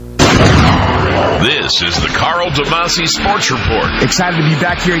This is the Karl DeMasi Sports Report. Excited to be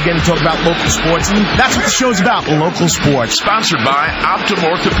back here again to talk about local sports, and that's what the show's about, local sports. Sponsored by Optum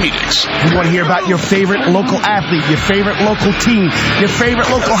Orthopedics. We want to hear about your favorite local athlete, your favorite local team, your favorite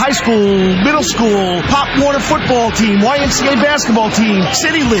local high school, middle school, Pop Warner football team, YMCA basketball team,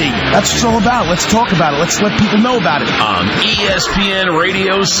 City League. That's what it's all about. Let's talk about it. Let's let people know about it. On ESPN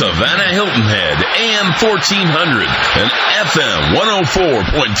Radio Savannah Hilton Head, AM 1400 and FM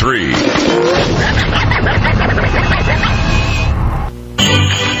 104.3.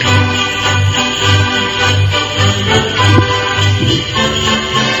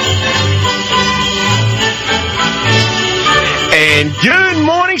 And good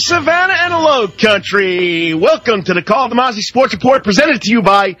morning, Savannah and hello, country. Welcome to the Karl DeMasi Sports Report, presented to you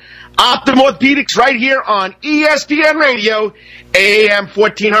by Optum Orthopedics right here on ESPN Radio, AM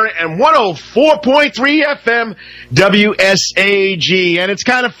 1400 and 104.3 FM WSAG. And it's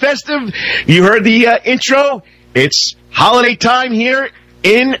kind of festive. You heard the intro. It's holiday time here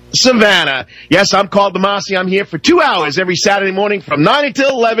in Savannah. Yes, I'm Karl DeMasi. I'm here for 2 hours every Saturday morning from 9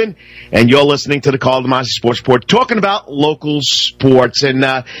 until 11, and you're listening to the Karl DeMasi Sports Report, talking about local sports. And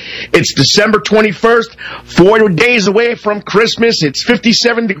it's December 21st, 4 days away from Christmas. It's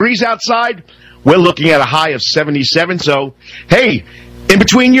 57 degrees outside. We're looking at a high of 77. So, hey, in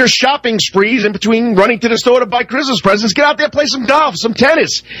between your shopping sprees, in between running to the store to buy Christmas presents, get out there, play some golf, some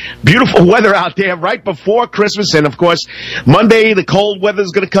tennis. Beautiful weather out there right before Christmas. And, of course, Monday, the cold weather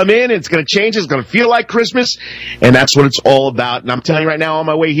is going to come in. It's going to change. It's going to feel like Christmas. And that's what it's all about. And I'm telling you right now, on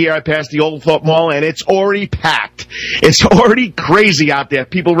my way here, I passed the Old Thorpe Mall, and it's already packed. It's already crazy out there.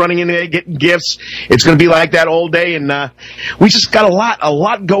 People running in there, getting gifts. It's going to be like that all day. And we just got a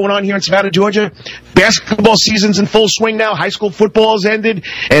lot going on here in Savannah, Georgia. Basketball season's in full swing now. High school football's ended. And,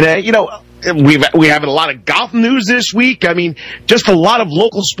 we have a lot of golf news this week. I mean, just a lot of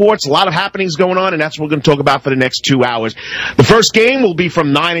local sports, a lot of happenings going on, and that's what we're going to talk about for the next 2 hours. The first game will be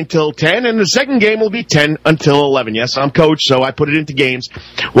from 9 until 10, and the second game will be 10 until 11. Yes, I'm coach, so I put it into games.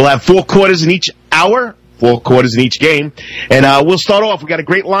 We'll have 4 quarters in each hour. 4 quarters in each game. And we'll start off. We got a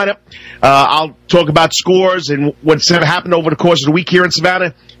great lineup. I'll talk about scores and what's happened over the course of the week here in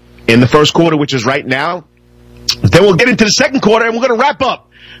Savannah in the first quarter, which is right now. Then we'll get into the second quarter, and we're going to wrap up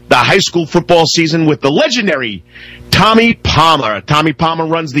the high school football season with the legendary Tommy Palmer. Tommy Palmer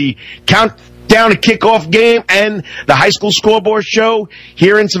runs the Countdown to Kickoff game and the high school scoreboard show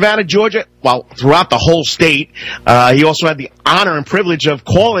here in Savannah, Georgia. Well, throughout the whole state. He also had the honor and privilege of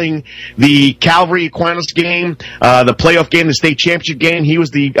calling the Calvary Aquinas game, the playoff game, the state championship game. He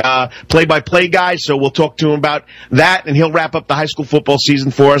was the play-by-play guy, so we'll talk to him about that, and he'll wrap up the high school football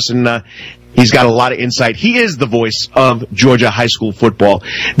season for us, and he's got a lot of insight. He is the voice of Georgia high school football.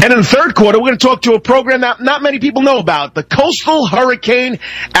 Then in the third quarter, we're going to talk to a program that not many people know about, the Coastal Hurricane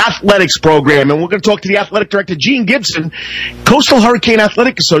Athletics Program. And we're going to talk to the athletic director, Gene Gibson. Coastal Hurricane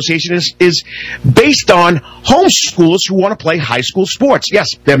Athletic Association is based on homeschoolers who want to play high school sports. Yes,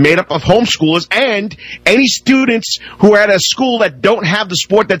 they're made up of homeschoolers, and any students who are at a school that don't have the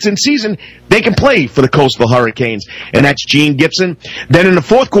sport that's in season, they can play for the Coastal Hurricanes. And that's Gene Gibson. Then in the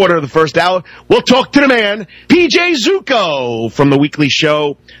fourth quarter of the first hour, we'll talk to the man, PJ Zucco, from the weekly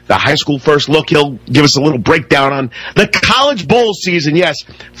show, the High School First Look. He'll give us a little breakdown on the College Bowl season. Yes,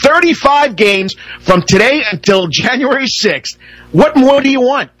 35 games from today until January 6th. What more do you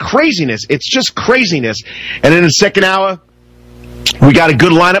want? Craziness. It's just craziness. And in the second hour, we got a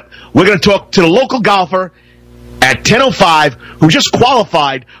good lineup. We're going to talk to the local golfer at 10:05 who just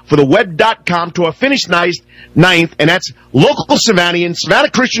qualified for the Web.com Tour, finished ninth, and that's local Savannian,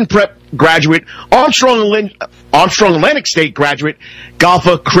 Savannah Christian Prep graduate, Armstrong Atlantic State graduate,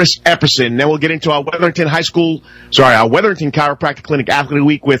 golfer Chris Epperson. Then we'll get into our Wetherington Chiropractic Clinic Athlete of the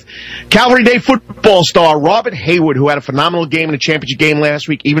Week with Calvary Day football star Robert Heyward, who had a phenomenal game in the championship game last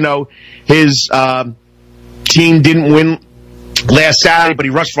week, even though his team didn't win last Saturday, but he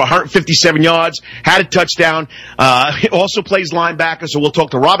rushed for 157 yards, had a touchdown. He also plays linebacker, so we'll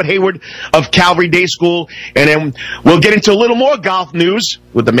talk to Robert Heyward of Calvary Day School, and then we'll get into a little more golf news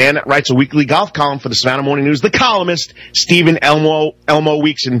with the man that writes a weekly golf column for the Savannah Morning News, the columnist, Stephen Elmo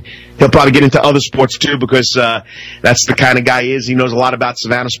Weeks, and he'll probably get into other sports too, because that's the kind of guy he is. He knows a lot about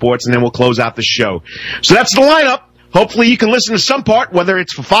Savannah sports, and then we'll close out the show. So that's the lineup. Hopefully you can listen to some part, whether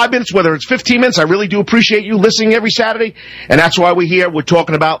it's for 5 minutes, whether it's 15 minutes. I really do appreciate you listening every Saturday, and that's why we're here. We're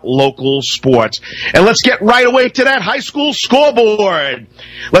talking about local sports. And let's get right away to that high school scoreboard.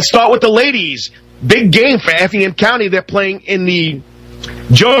 Let's start with the ladies. Big game for Effingham County. They're playing in the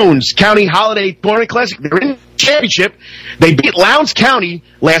Jones County Holiday Tournament Classic. They're in championship. They beat Lowndes County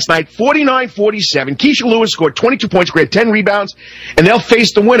last night, 49-47. Keisha Lewis scored 22 points, grabbed 10 rebounds, and they'll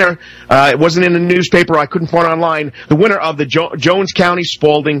face the winner. It wasn't in the newspaper. I couldn't find it online. The winner of the Jones County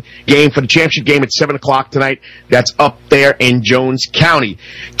Spalding game for the championship game at 7 o'clock tonight. That's up there in Jones County.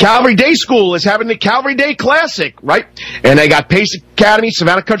 Calvary Day School is having the Calvary Day Classic, right? And they got Pace Academy,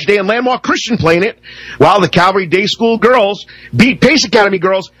 Savannah Country Day, and Landmark Christian playing it, while the Calvary Day School girls beat Pace Academy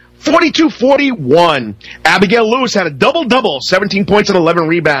girls 42-41. Abigail Lewis had a double-double, 17 points and 11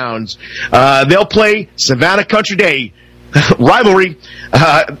 rebounds. They'll play Savannah Country Day. Rivalry.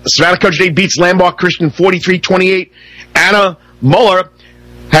 Savannah Country Day beats Landmark Christian 43-28. Anna Muller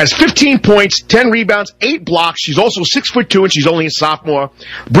has 15 points, 10 rebounds, 8 blocks. She's also 6'2", and she's only a sophomore.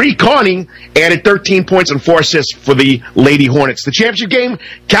 Bree Carney added 13 points and 4 assists for the Lady Hornets. The championship game,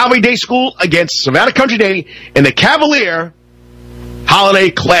 Calvary Day School against Savannah Country Day in the Cavalier Holiday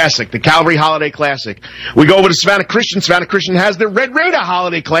Classic, the Calvary Holiday Classic. We go over to Savannah Christian. Savannah Christian has the Red Raider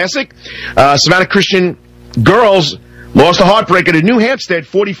Holiday Classic. Savannah Christian girls lost a heartbreaker to New Hampstead,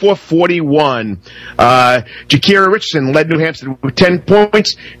 44-41. Jakira Richardson led New Hampstead with 10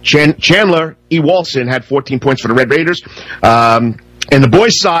 points. Chandler E. Walson had 14 points for the Red Raiders. And the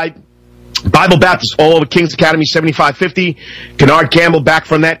boys' side, Bible Baptist all over Kings Academy, 75-50. Kennard Campbell back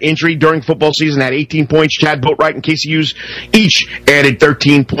from that injury during football season, had 18 points. Chad Boatwright and Casey Hughes each added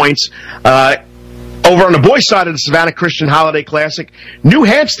 13 points. Over on the boys' side of the Savannah Christian Holiday Classic, New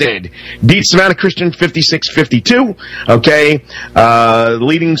Hampstead beat Savannah Christian 56-52. Okay, the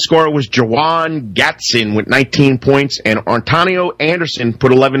leading scorer was Jawan Gatson with 19 points, and Antonio Anderson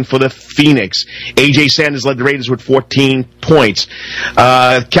put 11 for the Phoenix. A.J. Sanders led the Raiders with 14 points.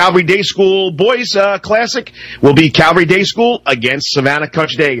 Calvary Day School boys' classic will be Calvary Day School against Savannah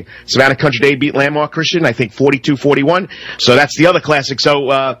Country Day. Savannah Country Day beat Landmark Christian, I think 42-41. So that's the other classic.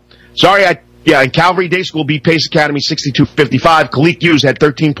 So sorry, and Calvary Day School beat Pace Academy 62-55. Kalik Hughes had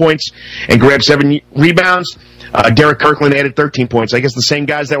 13 points and grabbed 7 rebounds. Derek Kirkland added 13 points. I guess the same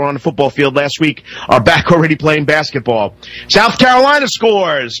guys that were on the football field last week are back already playing basketball. South Carolina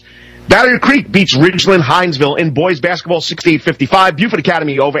scores. Battery Creek beats Ridgeland Hinesville in boys basketball 68-55. Buford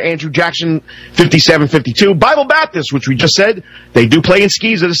Academy over Andrew Jackson 57-52. Bible Baptist, which we just said, they do play in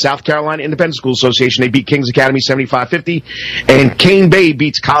skis at the South Carolina Independent School Association. They beat Kings Academy 75-50. And Cane Bay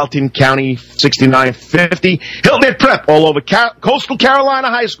beats Colleton County 69-50. Hilton Head Prep all over Coastal Carolina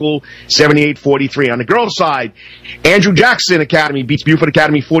High School 78-43. On the girls' side, Andrew Jackson Academy beats Buford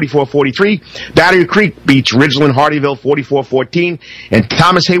Academy 44-43. Battery Creek beats Ridgeland Hardyville 44-14. And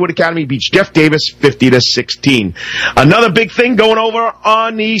Thomas Heyward Academy beats Jeff Davis 50-16. Another big thing going over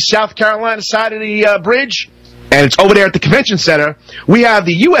on the South Carolina side of the bridge, and it's over there at the Convention Center. We have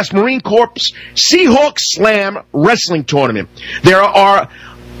the U.S. Marine Corps Seahawk Slam Wrestling Tournament. There are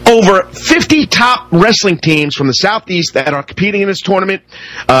over 50 top wrestling teams from the Southeast that are competing in this tournament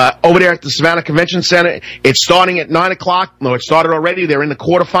over there at the Savannah Convention Center. It's starting at 9 o'clock. No, it started already. They're in the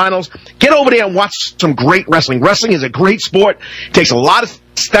quarterfinals. Get over there and watch some great wrestling. Wrestling is a great sport. It takes a lot of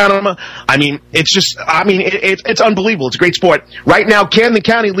stamina. It's unbelievable. It's a great sport. Right now, Camden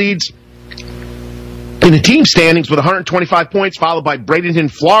County leads in the team standings with 125 points, followed by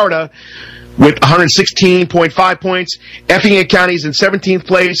Bradenton, Florida, with 116.5 points. Effingham County is in 17th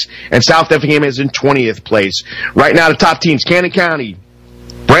place, and South Effingham is in 20th place. Right now, the top teams: Camden County,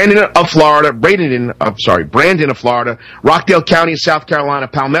 Brandon of Florida, Rockdale County in South Carolina,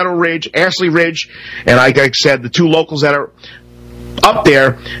 Palmetto Ridge, Ashley Ridge, and like I said, the two locals that are up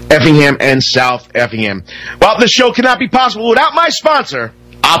there, Effingham and South Effingham. Well, this show cannot be possible without my sponsor,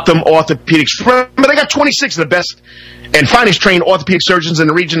 Optum Orthopedics. Remember, they got 26 of the best and finest trained orthopedic surgeons in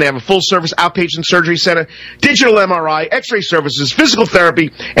the region. They have a full-service outpatient surgery center, digital MRI, X-ray services, physical therapy,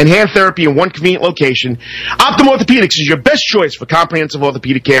 and hand therapy in one convenient location. Optum Orthopedics is your best choice for comprehensive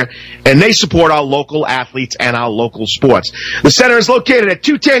orthopedic care, and they support our local athletes and our local sports. The center is located at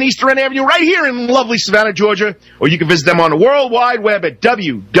 210 Eastern End Avenue right here in lovely Savannah, Georgia, or you can visit them on the World Wide Web at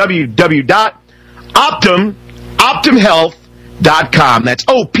www.optumhealth.com. That's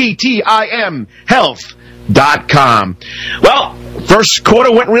OPTIM Health.com. Well, first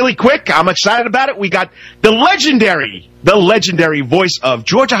quarter went really quick. I'm excited about it. We got the legendary voice of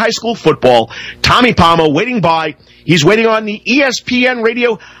Georgia high school football, Tommy Palmer, waiting by. He's waiting on the ESPN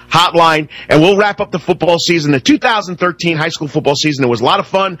radio hotline, and we'll wrap up the football season. The 2013 high school football season, it was a lot of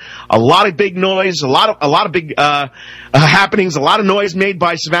fun, a lot of big noise, a lot of big happenings, a lot of noise made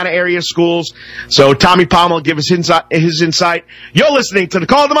by Savannah area schools. So Tommy Palmer will give us his insight. You're listening to the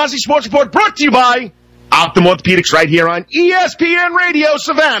Karl DeMasi Sports Report, brought to you by Optum Orthopedics, right here on ESPN Radio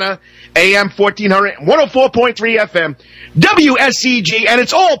Savannah, AM 1400, 104.3 FM, WSCG, and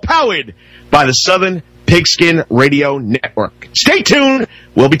it's all powered by the Southern Pigskin Radio Network. Stay tuned.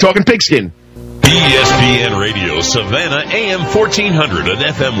 We'll be talking pigskin. ESPN Radio Savannah AM 1400 and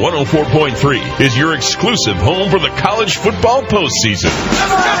FM 104.3 is your exclusive home for the college football postseason.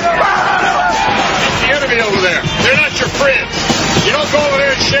 The enemy over there. They're not your friends. You don't go over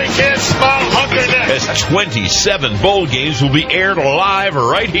there and shake hands, smile, hug their neck. As 27 bowl games will be aired live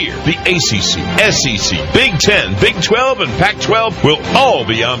right here. The ACC, SEC, Big Ten, Big 12, and Pac-12 will all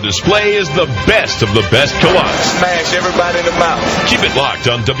be on display as the best of the best collide. Smash everybody in the mouth. Keep it locked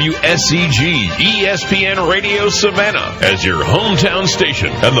on WSEG, ESPN Radio Savannah, as your hometown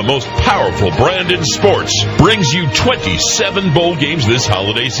station and the most powerful brand in sports brings you 27 bowl games this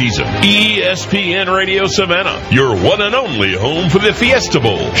holiday season. ESPN Radio Savannah, your one and only home for the Fiesta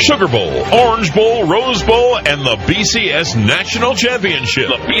Bowl, Sugar Bowl, Orange Bowl, Rose Bowl, and the BCS National Championship.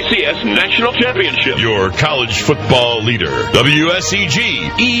 The BCS National Championship. Your college football leader. WSEG,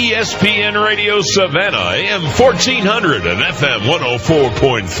 ESPN Radio Savannah, AM 1400 and FM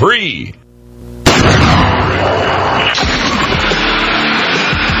 104.3.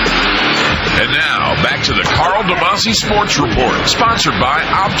 And now, back to the Karl DeMasi Sports Report, sponsored by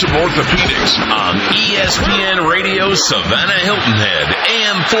Optum Orthopedics on ESPN Radio Savannah Hilton Head,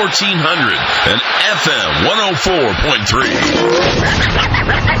 AM 1400 and FM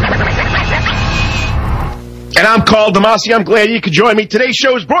 104.3. And I'm Karl DeMasi. I'm glad you could join me. Today's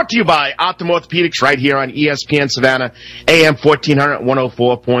show is brought to you by Optum Orthopedics right here on ESPN Savannah, AM 1400,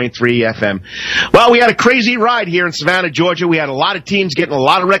 104.3 FM. Well, we had a crazy ride here in Savannah, Georgia. We had a lot of teams getting a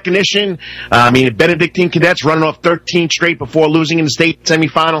lot of recognition. Benedictine Cadets running off 13 straight before losing in the state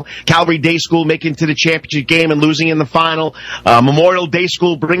semifinal. Calvary Day School making it to the championship game and losing in the final. Memorial Day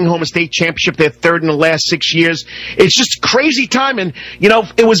School bringing home a state championship, their third in the last 6 years. It's just a crazy time, and,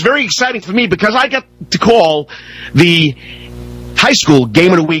 it was very exciting for me because I got to call the high school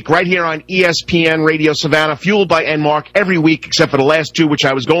game of the week right here on ESPN Radio Savannah, fueled by Enmark every week except for the last two, which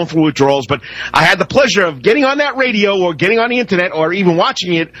I was going through withdrawals. But I had the pleasure of getting on that radio or getting on the internet or even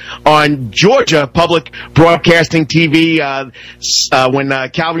watching it on Georgia Public Broadcasting TV when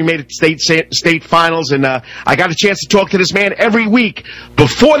Calvary made it to state finals. And I got a chance to talk to this man every week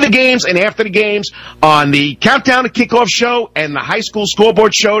before the games and after the games on the Countdown to Kickoff show and the high school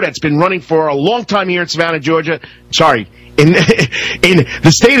scoreboard show that's been running for a long time here in Savannah, Georgia. Sorry. In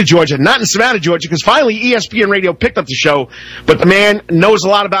the state of Georgia, not in Savannah, Georgia, because finally ESPN Radio picked up the show. But the man knows a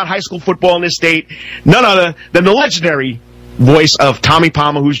lot about high school football in this state. None other than the legendary voice of Tommy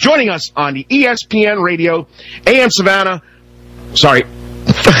Palmer, who's joining us on the ESPN Radio, AM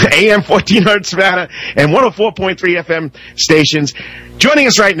 1400 Savannah, and 104.3 FM stations. Joining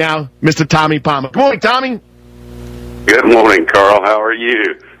us right now, Mr. Tommy Palmer. Good morning, Tommy. Good morning, Karl. How are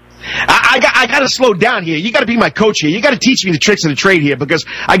you? I got to slow down here. You got to be my coach here. You got to teach me the tricks of the trade here because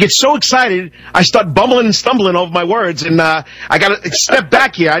I get so excited I start bumbling and stumbling over my words, and I got to step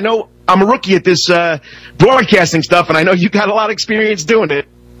back here. I know I'm a rookie at this broadcasting stuff, and I know you got a lot of experience doing it.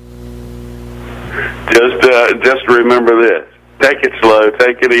 Just remember this. Take it slow.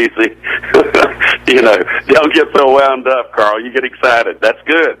 Take it easy. Don't get so wound up, Karl. You get excited. That's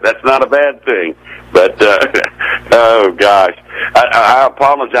good. That's not a bad thing. But, oh, gosh. I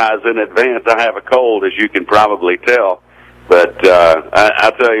apologize in advance. I have a cold, as you can probably tell. But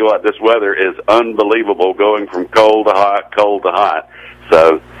I tell you what, this weather is unbelievable, going from cold to hot, cold to hot.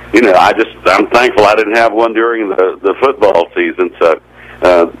 So, I'm thankful I didn't have one during the football season. So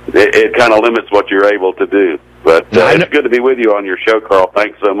it kind of limits what you're able to do. But it's good to be with you on your show, Karl.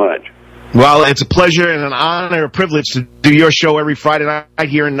 Thanks so much. Well, it's a pleasure and an honor, a privilege to do your show every Friday night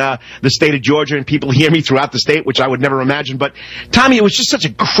here in the state of Georgia, and people hear me throughout the state, which I would never imagine. But, Tommy, it was just such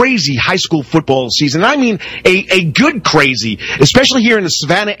a crazy high school football season. I mean, a good crazy, especially here in the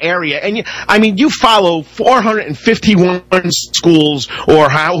Savannah area. And, you follow 451 schools, or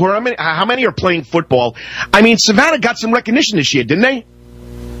how many are playing football. I mean, Savannah got some recognition this year, didn't they?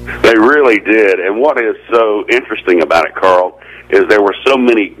 They really did. And what is so interesting about it, Karl, is there were so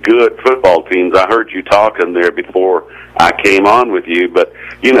many good football teams. I heard you talking there before I came on with you, but,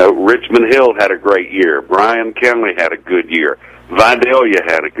 Richmond Hill had a great year. Bryan County had a good year. Vidalia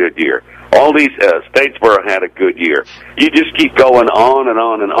had a good year. All these, Statesboro had a good year. You just keep going on and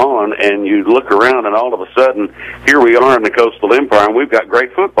on and on, and you look around, and all of a sudden, here we are in the Coastal Empire, and we've got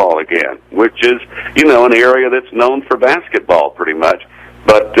great football again, which is, an area that's known for basketball pretty much.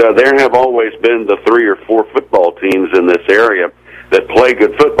 But there have always been the 3 or 4 football teams in this area that play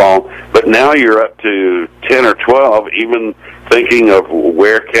good football, but now you're up to 10 or 12, even thinking of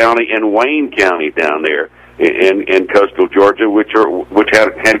Ware County and Wayne County down there in coastal Georgia, which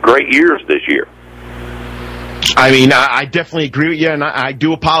had great years this year. I mean, I definitely agree with you, and I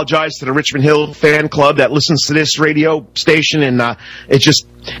do apologize to the Richmond Hill fan club that listens to this radio station, and it's just,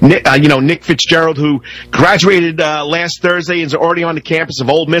 Nick Fitzgerald, who graduated last Thursday, is already on the campus of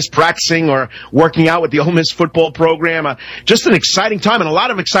Ole Miss practicing or working out with the Ole Miss football program. Just an exciting time and a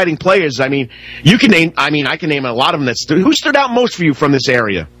lot of exciting players. I mean, I can name a lot of them. Who stood out most for you from this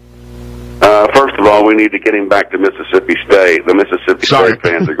area? First of all, we need to get him back to Mississippi State. The Mississippi State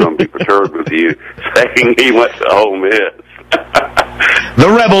fans are going to be perturbed with you saying he went to Ole Miss. The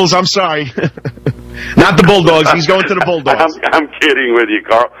Rebels, I'm sorry. Not the Bulldogs. He's going to the Bulldogs. I'm kidding with you,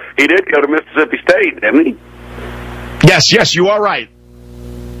 Carl. He did go to Mississippi State, didn't he? Yes, you are right.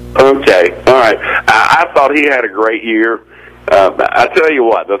 Okay, all right. I thought he had a great year. I tell you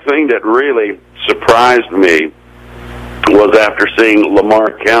what, the thing that really surprised me was after seeing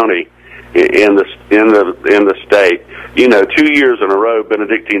Lamar County in the state. 2 years in a row,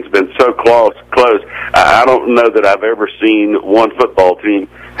 Benedictine's been so close. I don't know that I've ever seen one football team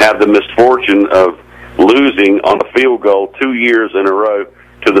have the misfortune of losing on a field goal 2 years in a row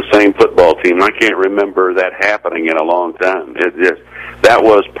to the same football team. I can't remember that happening in a long time. That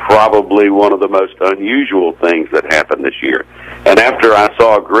was probably one of the most unusual things that happened this year. And after I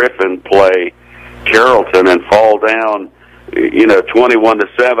saw Griffin play Carrollton and fall down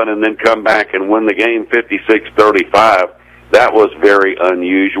 21-7, and then come back and win the game 56-35. That was very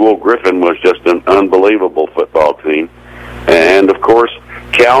unusual. Griffin was just an unbelievable football team. And, of course,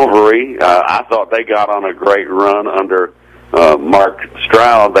 Calvary, I thought they got on a great run under Mark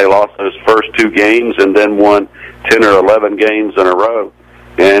Stroud. They lost those first 2 games and then won 10 or 11 games in a row.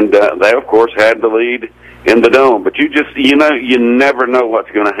 And they, of course, had the lead in the Dome. But you never know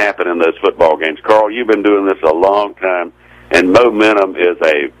what's going to happen in those football games. Carl, you've been doing this a long time. And momentum is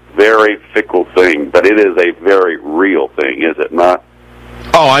a very fickle thing, but it is a very real thing, is it not?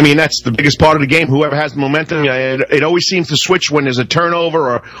 Oh, I mean, that's the biggest part of the game. Whoever has the momentum, it always seems to switch when there's a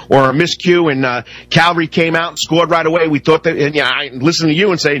turnover or a miscue, and Calvary came out and scored right away. We thought that, and I listened to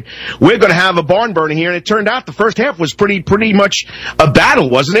you and saying, we're going to have a barn burner here, and it turned out the first half was pretty much a battle,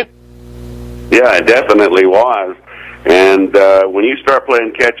 wasn't it? Yeah, it definitely was. And when you start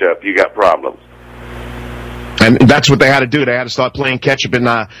playing catch-up, you got problems. And that's what they had to do. They had to start playing catch-up. And,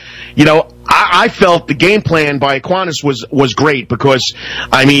 I felt the game plan by Aquinas was great because,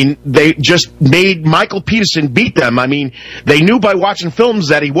 they just made Michael Peterson beat them. They knew by watching films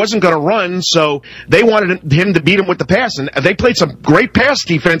that he wasn't going to run, so they wanted him to beat him with the pass. And they played some great pass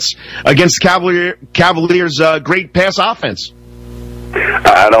defense against Cavaliers' great pass offense.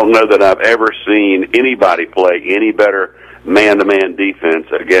 I don't know that I've ever seen anybody play any better man-to-man defense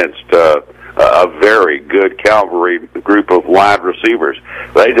against a very good Calvary group of wide receivers.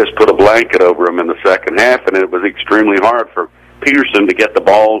 They just put a blanket over him in the second half, and it was extremely hard for Peterson to get the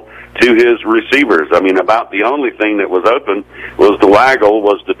ball to his receivers. About the only thing that was open was the waggle,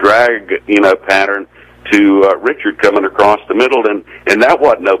 was the drag, pattern to Richard coming across the middle, and that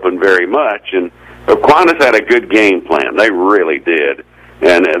wasn't open very much. And Aquinas had a good game plan. They really did.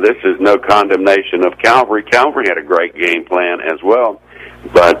 And this is no condemnation of Calvary. Calvary had a great game plan as well.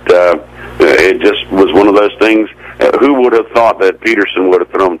 But it just was one of those things. Who would have thought that Peterson would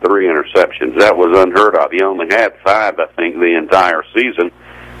have thrown 3 interceptions? That was unheard of. He only had 5, I think, the entire season,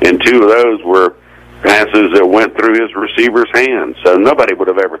 and 2 of those were passes that went through his receiver's hands. So nobody would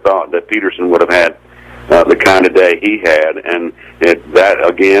have ever thought that Peterson would have had the kind of day he had, and that,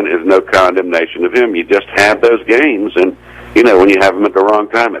 again, is no condemnation of him. You just have those games, and, when you have them at the wrong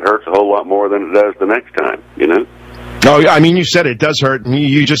time, it hurts a whole lot more than it does the next time, Oh, you said it does hurt.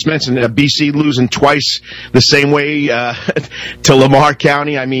 You just mentioned BC losing twice the same way to Lamar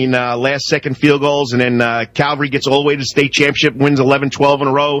County. Last-second field goals, and then Calvary gets all the way to the state championship, wins 11-12 in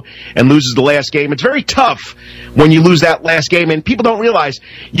a row, and loses the last game. It's very tough when you lose that last game, and people don't realize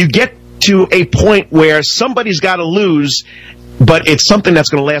you get to a point where somebody's got to lose, but it's something that's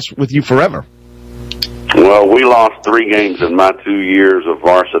going to last with you forever. Well, we lost 3 games in my 2 years of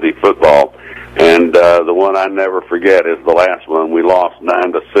varsity football. And the one I never forget is the last one. We lost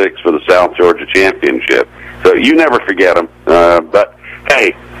 9-6 for the South Georgia Championship. So you never forget them. But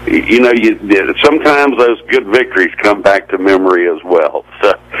hey, sometimes those good victories come back to memory as well.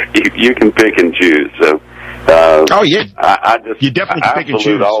 So you can pick and choose. So oh yeah, you definitely can pick and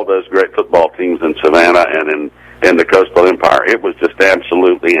choose. All those great football teams in Savannah and in the Coastal Empire. It was just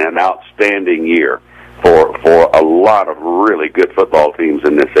absolutely an outstanding year for a lot of really good football teams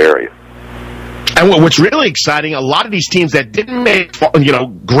in this area. And what's really exciting, a lot of these teams that didn't make,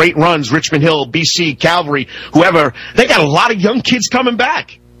 great runs, Richmond Hill, BC, Calvary, whoever, they got a lot of young kids coming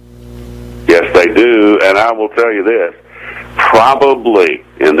back. Yes, they do. And I will tell you this, probably,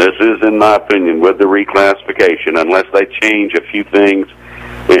 and this is in my opinion, with the reclassification, unless they change a few things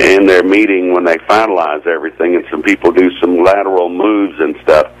in their meeting when they finalize everything and some people do some lateral moves and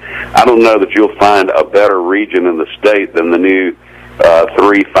stuff, I don't know that you'll find a better region in the state than the new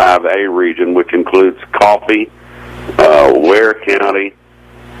 3-5A region, which includes Coffee, Ware County,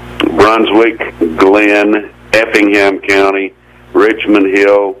 Brunswick, Glenn, Effingham County, Richmond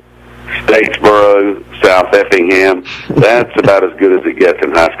Hill, Statesboro, South Effingham. That's about as good as it gets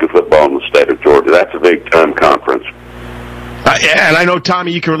in high school football in the state of Georgia. That's a big-time conference. And I know,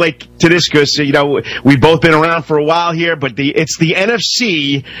 Tommy, you can relate to this because, we've both been around for a while here, but it's the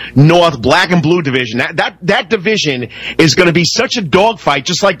NFC North Black and Blue division. That division is going to be such a dogfight,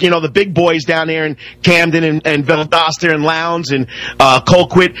 just like, the big boys down there in Camden and Valdosta and Lowndes and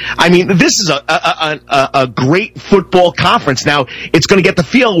Colquitt. I mean, this is a great football conference. Now, it's going to get the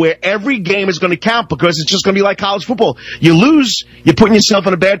feel where every game is going to count because it's just going to be like college football. You lose, you're putting yourself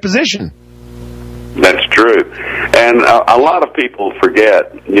in a bad position. That's true. And a lot of people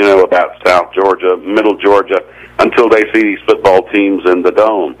forget, about South Georgia, Middle Georgia, until they see these football teams in the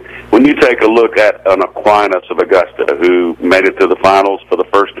Dome. When you take a look at an Aquinas of Augusta who made it to the finals for the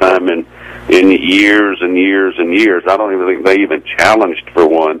first time in years and years and years, I don't even think they even challenged for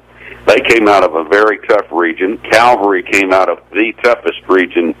one. They came out of a very tough region. Calvary came out of the toughest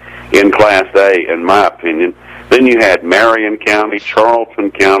region in Class A, in my opinion. Then you had Marion County,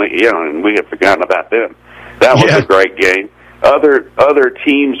 Charlton County, and we had forgotten about them. That was a great game. Other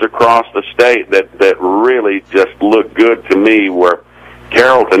teams across the state that really just looked good to me were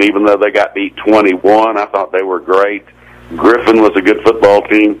Carrollton, even though they got beat 21. I thought they were great. Griffin was a good football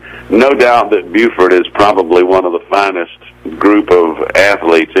team. No doubt that Buford is probably one of the finest group of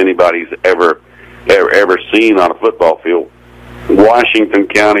athletes anybody's ever seen on a football field. Washington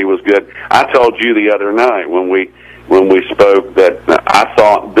County was good. I told you the other night when we spoke that I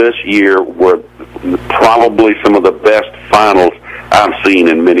thought this year were probably some of the best finals I've seen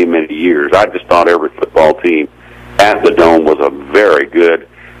in many, many years. I just thought every football team at the Dome was a very good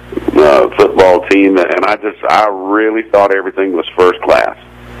football team, and I really thought everything was first class.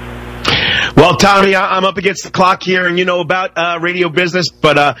 Well, Tommy, I'm up against the clock here, and you know about radio business.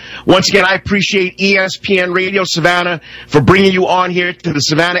 But once again, I appreciate ESPN Radio Savannah for bringing you on here to the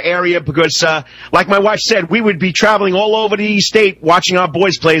Savannah area because, like my wife said, we would be traveling all over the state watching our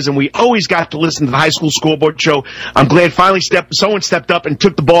boys' plays, and we always got to listen to the high school scoreboard show. I'm glad finally someone stepped up and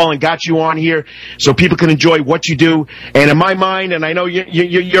took the ball and got you on here so people can enjoy what you do. And in my mind, and I know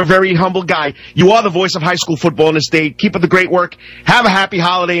you're a very humble guy, you are the voice of high school football in the state. Keep up the great work. Have a happy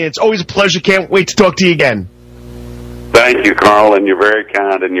holiday, and it's always a pleasure. Can't wait to talk to you again. Thank you, Karl, and you're very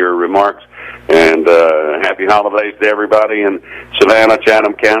kind in your remarks. And happy holidays to everybody in Savannah,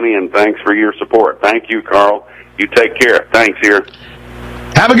 Chatham County, and thanks for your support. Thank you, Karl. You take care. Thanks here.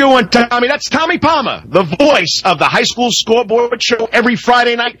 Have a good one, Tommy. That's Tommy Palmer, the voice of the high school scoreboard show every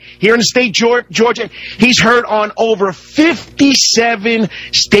Friday night here in the state of Georgia. He's heard on over 57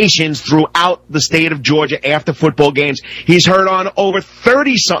 stations throughout the state of Georgia after football games. He's heard on over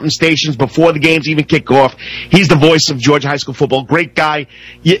 30-something stations before the games even kick off. He's the voice of Georgia high school football. Great guy.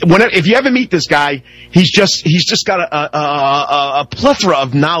 If you ever meet this guy, he's just got a plethora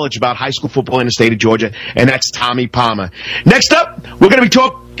of knowledge about high school football in the state of Georgia, and that's Tommy Palmer. Next up, we're going to be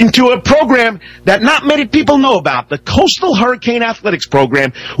talking into a program that not many people know about, the Coastal Hurricane Athletics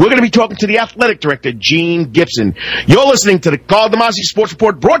Program. We're going to be talking to the athletic director, Gene Gibson. You're listening to the Karl DeMasi Sports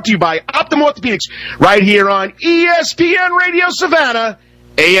Report, brought to you by Optum Orthopedics, right here on ESPN Radio Savannah,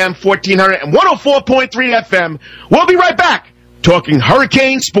 AM 1400 and 104.3 FM. We'll be right back talking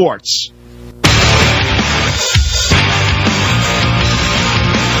hurricane sports.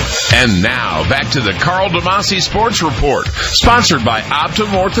 And now, back to the Karl DeMasi Sports Report, sponsored by Optum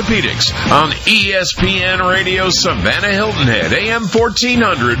Orthopedics on ESPN Radio Savannah Hilton Head, AM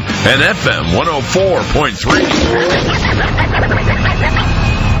 1400 and FM 104.3.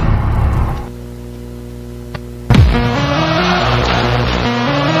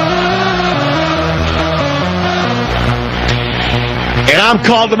 And I'm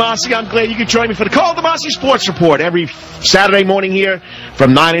Karl DeMasi. I'm glad you could join me for the Karl DeMasi Sports Report every Saturday morning here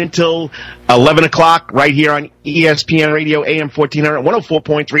from 9 until 11 o'clock right here on ESPN Radio, AM 1400,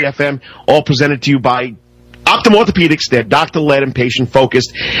 104.3 FM, all presented to you by Optum Orthopedics. They're doctor-led and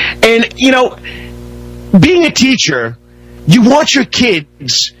patient-focused. And, being a teacher, you want your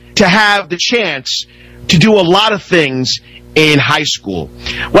kids to have the chance to do a lot of things in high school.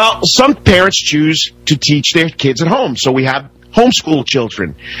 Well, some parents choose to teach their kids at home. So we have homeschool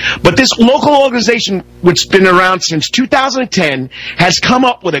children. But this local organization, which has been around since 2010, has come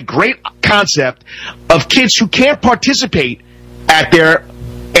up with a great concept of kids who can't participate at their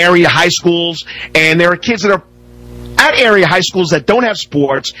area high schools, and there are kids that are at area high schools that don't have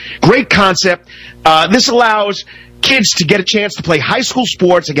sports. Great concept. This allows kids to get a chance to play high school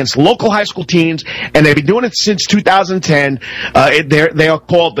sports against local high school teams, and they've been doing it since 2010. They are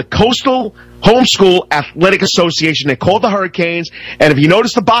called the Coastal Homeschool Athletic Association. They're called the Hurricanes, and if you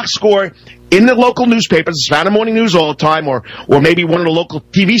notice the box score in the local newspapers, the Savannah Morning News all the time, or maybe one of the local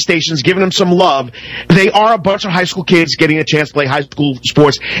TV stations giving them some love, they are a bunch of high school kids getting a chance to play high school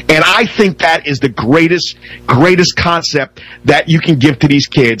sports, and I think that is the greatest concept that you can give to these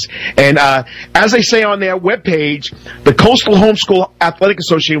kids. And as they say on their webpage, the Coastal Homeschool Athletic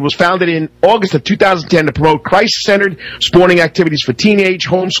Association was founded in August of 2010 to promote Christ-centered sporting activities for teenage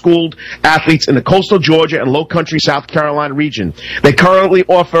homeschooled athletes in the coastal Georgia and low country South Carolina region. They currently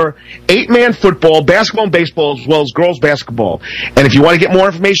offer 8-man football, basketball, and baseball, as well as girls basketball. And if you want to get more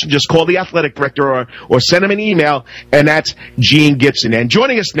information, just call the athletic director or send him an email, and that's Gene Gibson. And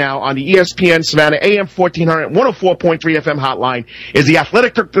joining us now on the ESPN Savannah AM 1400 104.3 FM hotline is the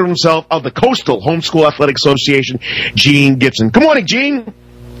athletic director himself of the Coastal Homeschool Athletic Association, Gene Gibson. Good morning, Gene.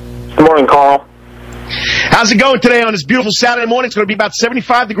 Good morning, Carl. How's it going today on this beautiful Saturday morning? It's going to be about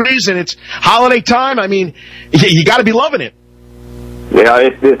 75 degrees, and it's holiday time. I mean, you got to be loving it. Yeah,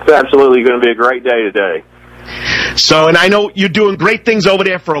 it's absolutely going to be a great day today. So, and I know you're doing great things over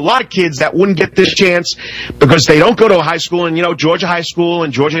there for a lot of kids that wouldn't get this chance because they don't go to a high school. And, Georgia High School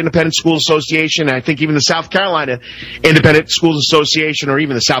and Georgia Independent School Association, and I think even the South Carolina Independent Schools Association, or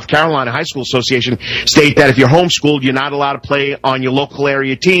even the South Carolina High School Association, state that if you're homeschooled, you're not allowed to play on your local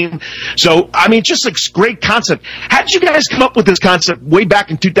area team. So, I mean, just a great concept. How did you guys come up with this concept way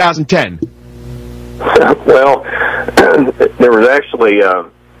back in 2010? Well, there was actually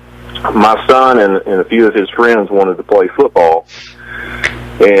my son and a few of his friends wanted to play football,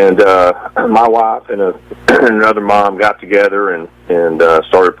 and my wife and another mom got together and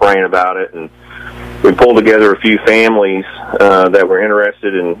started praying about it, and we pulled together a few families that were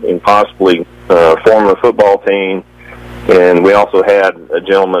interested in possibly forming a football team, and we also had a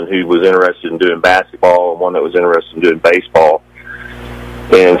gentleman who was interested in doing basketball and one that was interested in doing baseball.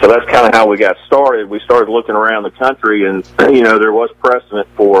 And so that's kind of how we got started. We started looking around the country, and, there was precedent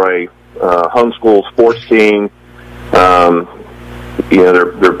for a homeschool sports team.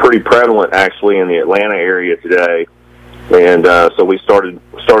 They're pretty prevalent, actually, in the Atlanta area today. And so we started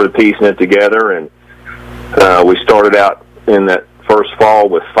piecing it together, and we started out in that first fall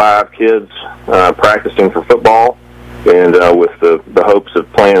with 5 kids practicing for football, and with the hopes of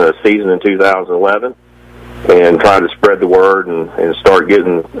playing a season in 2011. And try to spread the word and start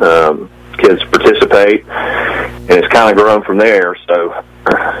getting kids to participate. And it's kind of grown from there. So,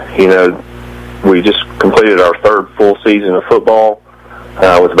 we just completed our 3rd full season of football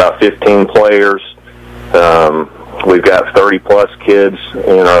with about 15 players. We've got 30-plus kids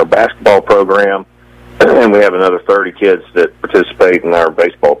in our basketball program, and we have another 30 kids that participate in our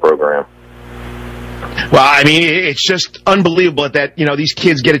baseball program. Well, I mean, it's just unbelievable that, these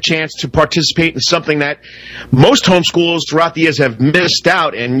kids get a chance to participate in something that most homeschoolers throughout the years have missed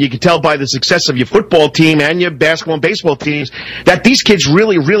out. And you can tell by the success of your football team and your basketball and baseball teams that these kids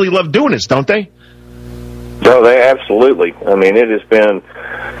really, really love doing this, don't they? No, they absolutely. I mean, it has been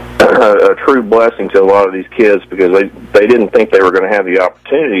a true blessing to a lot of these kids because they didn't think they were going to have the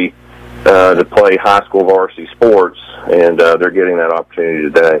opportunity to play high school varsity sports, and they're getting that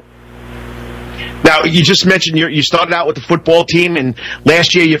opportunity today. Now, you just mentioned you started out with the football team, and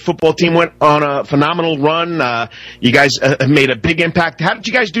last year your football team went on a phenomenal run. You guys made a big impact. How did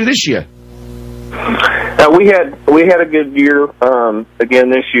you guys do this year? We had a good year.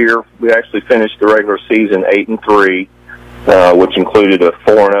 Again, this year we actually finished the regular season 8-3, which included a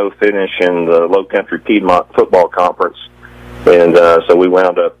 4-0 finish in the Low Country Piedmont Football Conference, and so we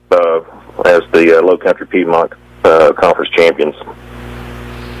wound up as the Low Country Piedmont Conference champions.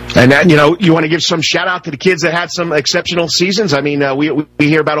 And that, you want to give some shout out to the kids that had some exceptional seasons. I mean, we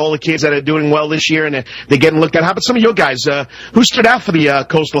hear about all the kids that are doing well this year and they're getting looked at. How about some of your guys? Who stood out for the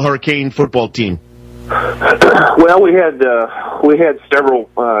Coastal Hurricane football team? Well, we had several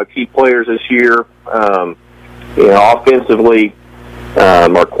key players this year. Offensively,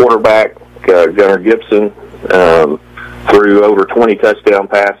 our quarterback Gunnar Gibson threw over 20 touchdown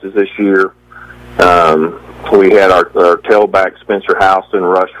passes this year. We had our tailback, Spencer Houston,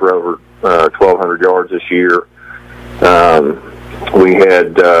 rushed for over 1,200 yards this year. We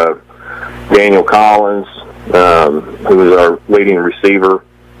had Daniel Collins, who was our leading receiver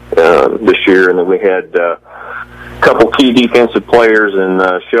this year, and then we had a couple key defensive players in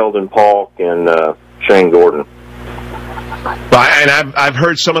Sheldon Polk and Shane Gordon. And I've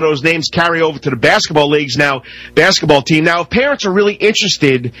heard some of those names carry over to the basketball leagues now, basketball team. Now, if parents are really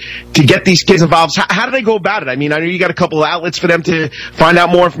interested to get these kids involved, how do they go about it? I mean, I know you got a couple of outlets for them to find out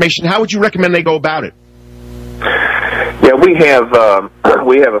more information. How would you recommend they go about it? Yeah, we have a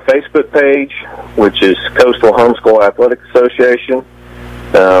Facebook page, which is Coastal Homeschool Athletic Association.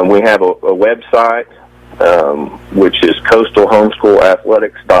 We have a website, which is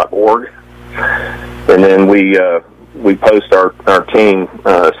coastalhomeschoolathletics.org. And then we post our team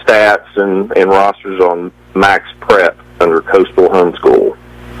stats and rosters on Max Prep under Coastal Homeschool.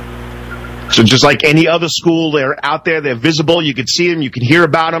 So just like any other school, they're out there, they're visible, you can see them, you can hear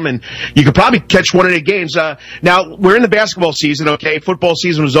about them, and you can probably catch one of their games. Now, we're in the basketball season, okay? Football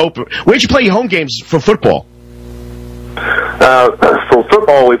season was open. Where'd you play your home games for football? For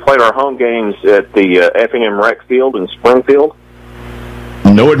football, we played our home games at the Effingham Rec Field in Springfield.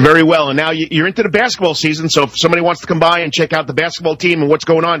 Know it very well. And now you're into the basketball season, so if somebody wants to come by and check out the basketball team and what's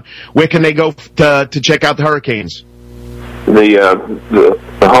going on, where can they go to check out the Hurricanes? The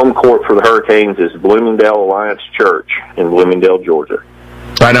home court for the Hurricanes is Bloomingdale Alliance Church in Bloomingdale, Georgia.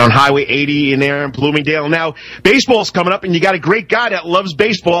 Right on Highway 80 in there in Bloomingdale. Now, baseball's coming up, and you got a great guy that loves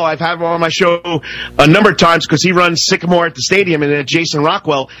baseball. I've had him on my show a number of times because he runs Sycamore at the stadium, and Jason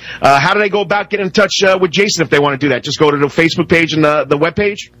Rockwell. How do they go about getting in touch with Jason if they want to do that? Just go to the Facebook page and the web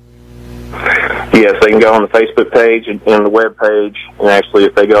page? Yes, they can go on the Facebook page and the web page. And actually,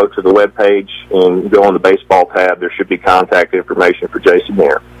 if they go to the web page and go on the baseball tab, there should be contact information for Jason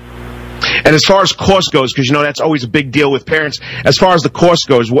there. And as far as cost goes, because that's always a big deal with parents. As far as the cost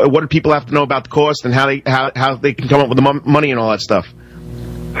goes, what do people have to know about the cost and how they can come up with the money and all that stuff?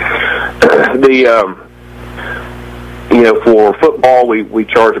 For football, we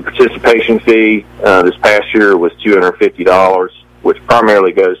charge a participation fee. This past year was $250, which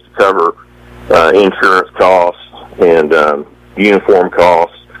primarily goes to cover insurance costs and uniform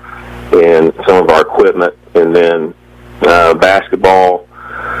costs and some of our equipment. And then basketball,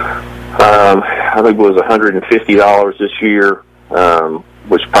 I think it was $150 this year,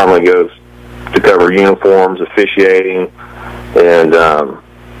 which primarily goes to cover uniforms, officiating, and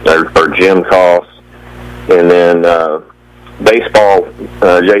our gym costs. And then baseball,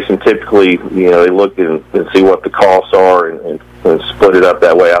 Jason, typically, they look and see what the costs are and split it up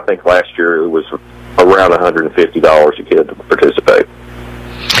that way. I think last year it was around $150 a kid to participate.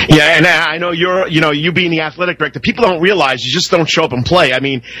 Yeah, and I know you being the athletic director, people don't realize you just don't show up and play. I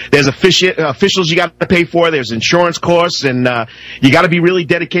mean, there's officials you got to pay for, there's insurance costs, and you got to be really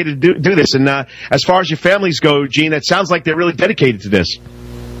dedicated to do this. And as far as your families go, Gene, it sounds like they're really dedicated to this.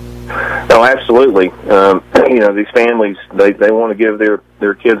 Oh, absolutely. These families, they want to give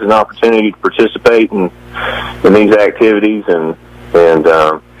their kids an opportunity to participate in these activities, and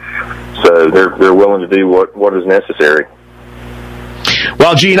so they're willing to do what is necessary.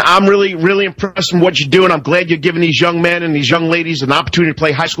 Well, Gene, I'm really, really impressed with what you're doing. I'm glad you're giving these young men and these young ladies an opportunity to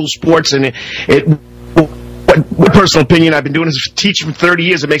play high school sports. And my personal opinion, I've been doing this teaching for 30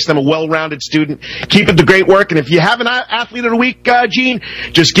 years. It makes them a well-rounded student. Keep up the great work. And if you have an athlete of the week, Gene,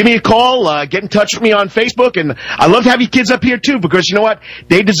 just give me a call. Get in touch with me on Facebook. And I love to have you kids up here, too, because you know what?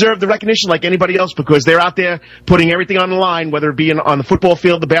 They deserve the recognition like anybody else because they're out there putting everything on the line, whether it be on the football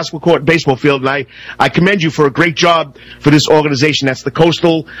field, the basketball court, baseball field. And I commend you for a great job for this organization. That's the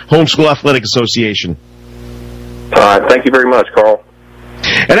Coastal Homeschool Athletic Association. All right. Thank you very much, Karl.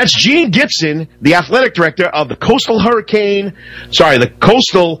 And that's Gene Gibson, the athletic director of the Coastal Homeschool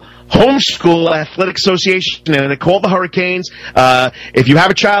Athletic Association, and they're called the Hurricanes. If you have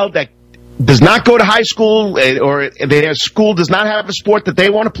a child that does not go to high school or their school does not have a sport that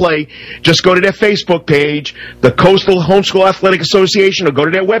they want to play, just go to their Facebook page, the Coastal Homeschool Athletic Association, or go to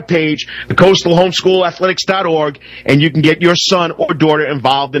their webpage, the coastalhomeschoolathletics.org, and you can get your son or daughter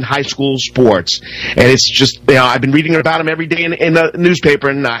involved in high school sports. And it's just, I've been reading about them every day in the newspaper,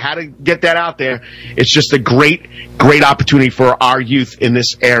 and how to get that out there. It's just a great, great opportunity for our youth in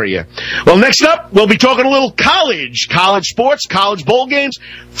this area. Well, next up, we'll be talking a little college sports, college bowl games,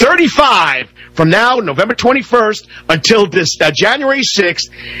 35 from now, November 21st, until this January 6th,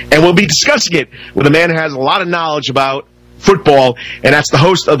 and we'll be discussing it with a man who has a lot of knowledge about football, and that's the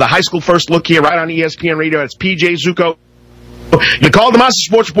host of the High School First Look here right on ESPN Radio. That's PJ Zucco. You call the DeMasi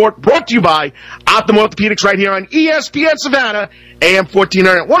Sports Report, brought to you by Optimum Orthopedics right here on ESPN Savannah, AM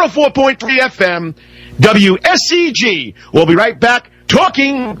 1400, 104.3 FM, WSCG. We'll be right back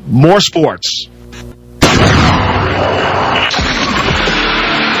talking more sports.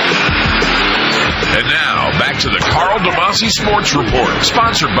 And now, back to the Karl DeMasi Sports Report,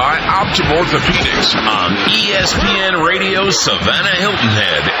 sponsored by Optum Orthopedics on ESPN Radio Savannah Hilton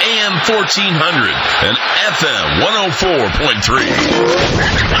Head, AM 1400 and FM 104.3.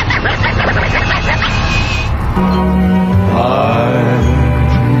 I'm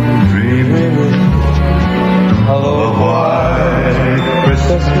dreaming of a white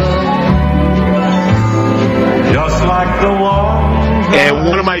Christmas, just like the one. And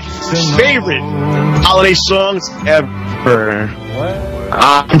one of my favorite holiday songs ever.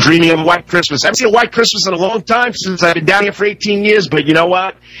 I'm dreaming of a white Christmas. I haven't seen a white Christmas in a long time since I've been down here for 18 years, but you know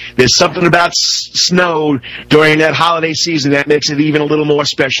what? There's something about snow during that holiday season that makes it even a little more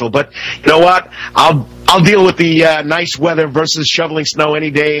special. But you know what? I'll deal with the nice weather versus shoveling snow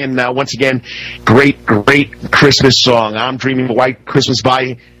any day. And once again, great Christmas song. I'm dreaming of a white Christmas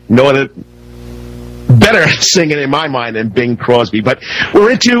by no other better singing in my mind than Bing Crosby. But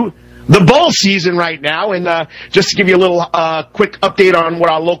we're into the bowl season right now, and just to give you a little quick update on what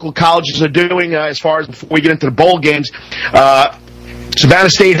our local colleges are doing as far as before we get into the bowl games. Savannah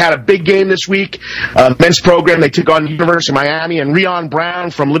State had a big game this week. The men's program, they took on the University of Miami, and Rion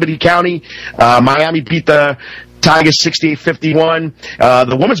Brown from Liberty County. Miami beat the Tigers 68-51.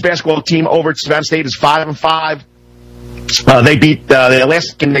 The women's basketball team over at Savannah State is 5-5. They beat the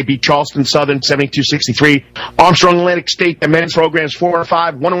last game. They beat Charleston Southern 72-63. Armstrong Atlantic State, the men's program is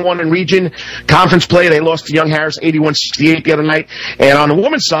 4-5, 1-1 in region. Conference play, they lost to Young Harris 81-68 the other night. And on the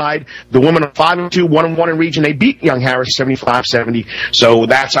women's side, the women are 5-2, 1-1 in region. They beat Young Harris 75-70. So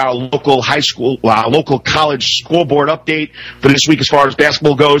that's our local high school, local college scoreboard update for this week as far as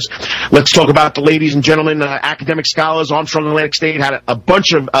basketball goes. Let's talk about the ladies and gentlemen, academic scholars. Armstrong Atlantic State had a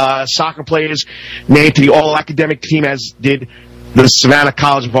bunch of soccer players named to the all-academic team, as did the Savannah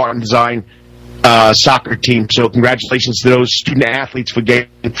College of Art and Design soccer team. So congratulations to those student athletes for getting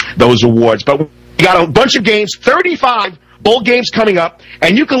those awards. But we got a bunch of games, 35 bowl games coming up,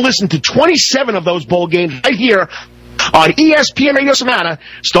 and you can listen to 27 of those bowl games right here on ESPN Radio Savannah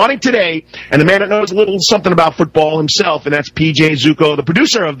starting today. And the man that knows a little something about football himself, and that's PJ Zucco, the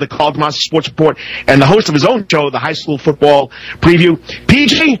producer of the Karl DeMasi Sports Report and the host of his own show, the High School Football Preview.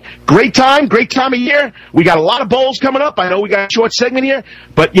 PJ, great time of year. We got a lot of bowls coming up. I know we got a short segment here,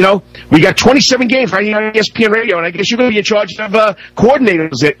 but, you know, we got 27 games right here on ESPN Radio, and I guess you're going to be in charge of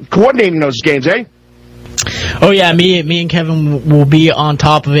coordinating those games, eh? Oh yeah, me and Kevin will be on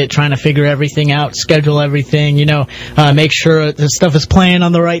top of it, trying to figure everything out, schedule everything, make sure the stuff is playing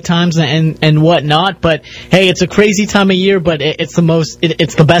on the right times and whatnot. But hey, it's a crazy time of year, but it's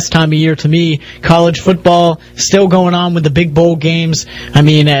the best time of year to me. College football still going on with the big bowl games. I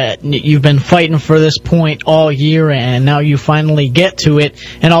mean, you've been fighting for this point all year, and now you finally get to it.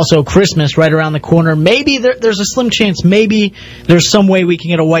 And also Christmas right around the corner. Maybe there's a slim chance. Maybe there's some way we can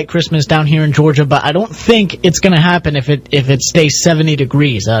get a white Christmas down here in Georgia, but I don't think it's going to happen if it stays 70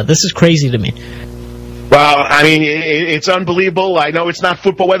 degrees. This is crazy to me. Well, I mean, it's unbelievable. I know it's not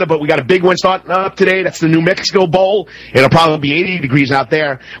football weather, but we got a big one starting up today. That's the New Mexico Bowl. It'll probably be 80 degrees out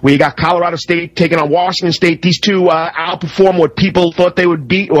there. We got Colorado State taking on Washington State. These two outperform what people thought they would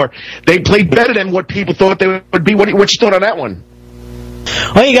be, or they played better than what people thought they would be. What you thought on that one?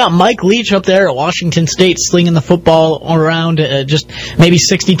 Well, you got Mike Leach up there at Washington State slinging the football around just maybe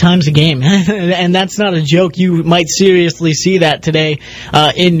 60 times a game. And that's not a joke. You might seriously see that today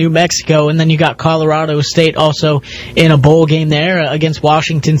in New Mexico. And then you got Colorado State also in a bowl game there against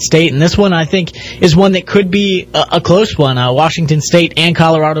Washington State. And this one, I think, is one that could be a close one. Washington State and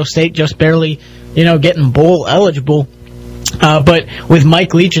Colorado State just barely, getting bowl eligible. But with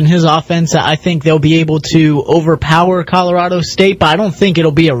Mike Leach and his offense, I think they'll be able to overpower Colorado State, but I don't think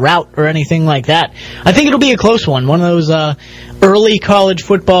it'll be a rout or anything like that. I think it'll be a close one of those early college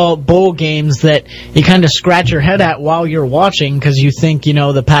football bowl games that you kind of scratch your head at while you're watching because you think,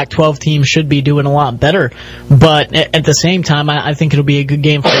 the Pac-12 team should be doing a lot better. But at the same time, I think it'll be a good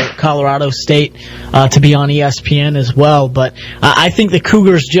game for Colorado State to be on ESPN as well. But I think the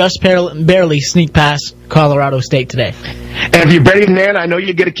Cougars just barely sneak past Colorado State today. And if you're betting there, and I know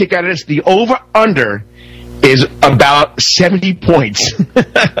you get a kick out of this, the over-under is about 70 points.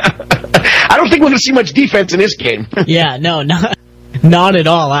 I don't think we're going to see much defense in this game. Yeah, no, not at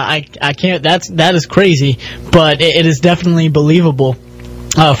all. I can't. That is crazy, but it is definitely believable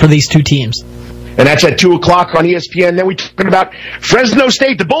for these two teams. And that's at 2 o'clock on ESPN. Then we're talking about Fresno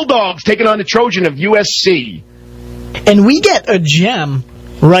State, the Bulldogs, taking on the Trojan of USC. And we get a gem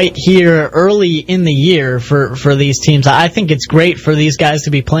right here early in the year for these teams. I think it's great for these guys to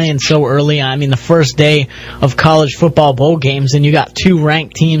be playing so early. I mean, the first day of college football bowl games, and you got two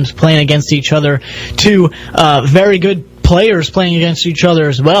ranked teams playing against each other, two very good players playing against each other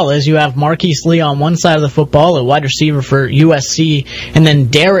as well, as you have Marquise Lee on one side of the football, a wide receiver for USC, and then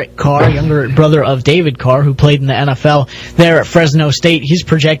Derek Carr, younger brother of David Carr, who played in the NFL there at Fresno State. He's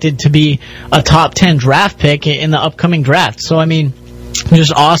projected to be a top 10 draft pick in the upcoming draft. So, I mean,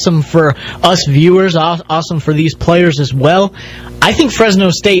 just awesome for us viewers, awesome for these players as well. I think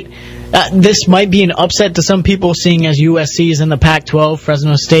Fresno State, this might be an upset to some people, seeing as USC is in the Pac-12,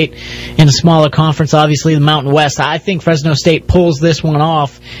 Fresno State in a smaller conference, obviously the Mountain West. I think Fresno State pulls this one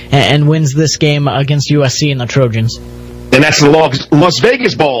off and wins this game against USC and the Trojans. And that's the Las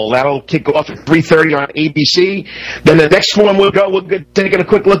Vegas Bowl. That'll kick off at 3:30 on ABC. Then the next one we'll take a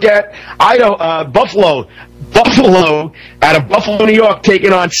quick look at Buffalo out of Buffalo, New York,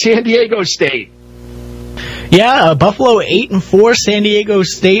 taking on San Diego State. Yeah, Buffalo 8-4, San Diego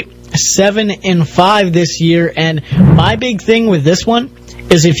State 7-5 this year. And my big thing with this one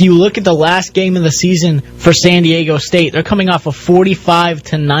is if you look at the last game of the season for San Diego State, they're coming off a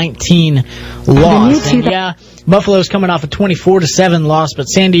 45-19 loss. And yeah, Buffalo's coming off a 24-7 loss, but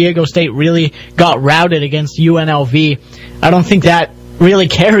San Diego State really got routed against UNLV. I don't think that really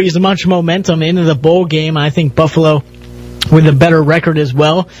carries much momentum into the bowl game. I think Buffalo, with a better record as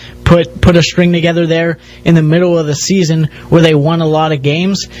well, put a string together there in the middle of the season where they won a lot of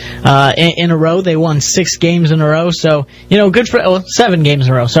games in a row. They won 6 games in a row. So, good for 7 games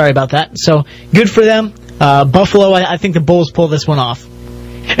in a row. Sorry about that. So, good for them. Buffalo, I think the Bulls pull this one off.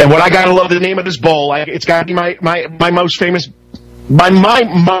 And what I gotta love the name of this bowl. It's gotta be my most famous,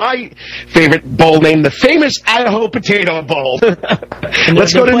 my favorite bowl name, the famous Idaho Potato Bowl.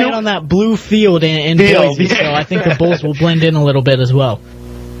 Let's go to on that blue field in Boise. So I think the Bulls will blend in a little bit as well.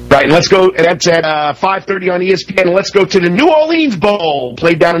 Right, and let's go. That's at 5:30 on ESPN. Let's go to the New Orleans Bowl,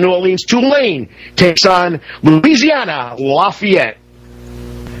 played down in New Orleans. Tulane takes on Louisiana Lafayette.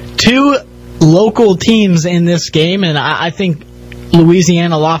 2 local teams in this game, and I think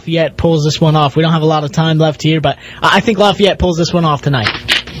Louisiana Lafayette pulls this one off. We don't have a lot of time left here, but I think Lafayette pulls this one off tonight.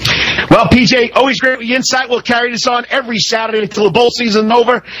 Well, PJ, always great with the insight. We'll carry this on every Saturday until the bowl season's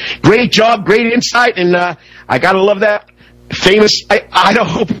over. Great job, great insight, and I gotta love that famous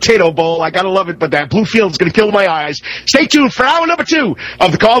Idaho Potato Bowl. I gotta love it, but that blue field's gonna kill my eyes. Stay tuned for hour number 2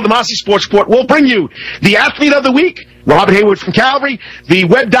 of the Karl DeMasi Sports Report. We'll bring you the Athlete of the Week, Robert Heyward from Calvary, the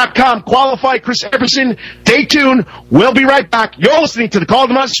web.com Qualifier, Chris Epperson. Stay tuned. We'll be right back. You're listening to the Karl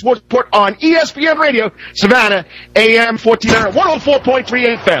DeMasi Sports Report on ESPN Radio, Savannah, AM 1400, 104.3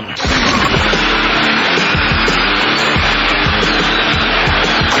 FM.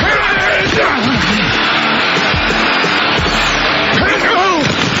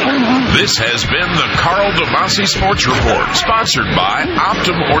 This has been the Karl DeMasi Sports Report, sponsored by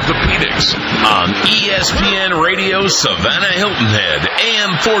Optum Orthopedics on ESPN Radio Savannah Hilton Head,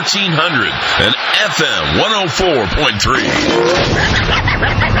 AM 1400 and FM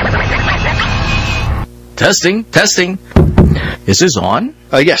 104.3. Testing. Is this on?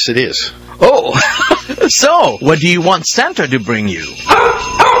 Yes, it is. Oh, so what do you want Santa to bring you?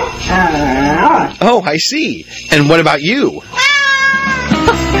 Oh, I see. And what about you?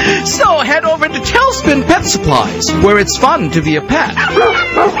 So head over to Tailspin Pet Supplies, where it's fun to be a pet.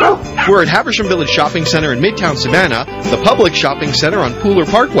 We're at Haversham Village Shopping Center in Midtown Savannah, the Public Shopping Center on Pooler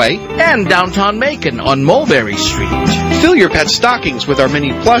Parkway, and downtown Macon on Mulberry Street. Fill your pet's stockings with our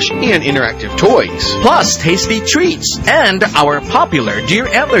many plush and interactive toys. Plus tasty treats and our popular deer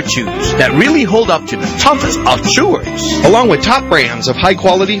antler chews that really hold up to the toughest of chewers. Along with top brands of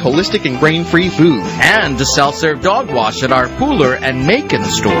high-quality, holistic, and grain-free food. And the self-serve dog wash at our Pooler and Macon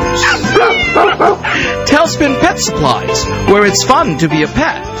stores. Tailspin Pet Supplies, where it's fun to be a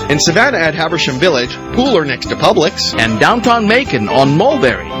pet. In Savannah at Haversham Village, Pooler next to Publix, and downtown Macon on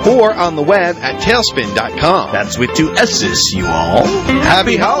Mulberry. Or on the web at tailspin.com. That's with 2 S's, you all.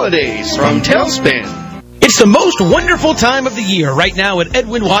 Happy holidays from Tailspin. It's the most wonderful time of the year right now at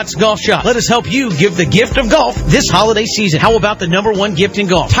Edwin Watts Golf Shop. Let us help you give the gift of golf this holiday season. How about the #1 gift in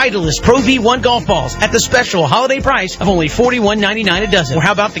golf? Titleist Pro V1 golf balls at the special holiday price of only $41.99 a dozen. Or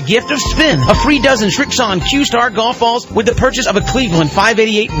how about the gift of spin? A free dozen Srixon Q-Star golf balls with the purchase of a Cleveland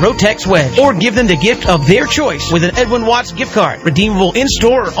 588 Rotex wedge. Or give them the gift of their choice with an Edwin Watts gift card, redeemable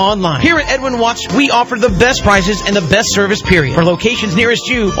in-store or online. Here at Edwin Watts, we offer the best prices and the best service, period. For locations nearest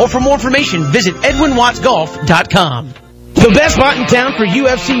you or for more information, visit EdwinWattsGolf.com. The best spot in town for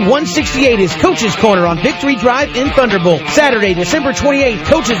UFC 168 is Coach's Corner on Victory Drive in Thunderbolt. Saturday, December 28th,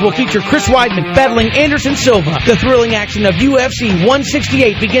 Coaches will feature Chris Weidman battling Anderson Silva. The thrilling action of UFC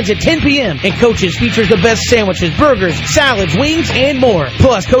 168 begins at 10 p.m. and Coaches features the best sandwiches, burgers, salads, wings, and more.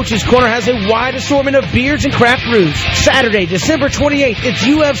 Plus, Coach's Corner has a wide assortment of beers and craft brews. Saturday, December 28th, it's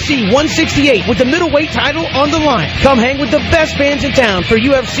UFC 168 with the middleweight title on the line. Come hang with the best fans in town for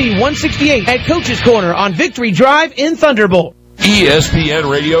UFC 168 at Coach's Corner on Victory Drive in Thunderbolt. ESPN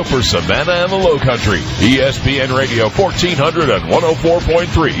Radio for Savannah and the Low Country. ESPN Radio 1400 and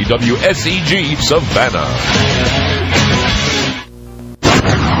 104.3 WSEG Savannah.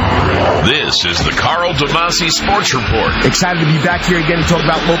 This is the Karl DeMasi Sports Report. Excited to be back here again to talk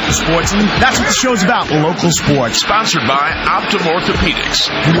about local sports. And that's what the show's about, local sports. Sponsored by Optum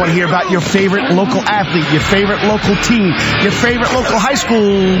Orthopedics. You want to hear about your favorite local athlete, your favorite local team, your favorite local high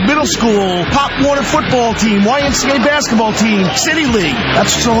school, middle school, Pop Warner football team, YMCA basketball team, City League.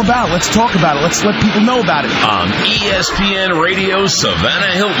 That's what it's all about. Let's talk about it. Let's let people know about it. On ESPN Radio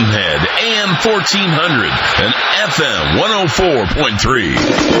Savannah Hilton Head, AM 1400 and FM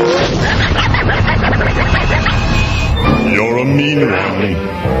 104.3. You're a mean one,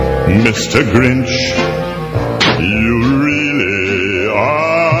 Mr. Grinch. You really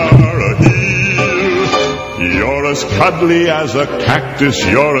are a heel. You're as cuddly as a cactus.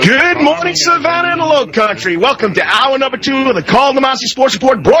 Good morning, Savannah and the Low Country. Welcome to hour number 2 of the Karl DeMasi Sports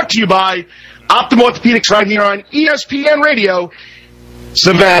Report, brought to you by Optum Orthopedics right here on ESPN Radio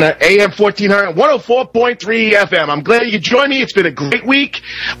Savannah, AM 1400, 104.3 FM. I'm glad you could join me. It's been a great week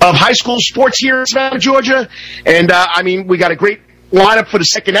of high school sports here in Savannah, Georgia. And, we got a great lineup for the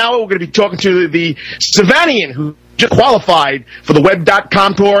second hour. We're going to be talking to the Savannian who just qualified for the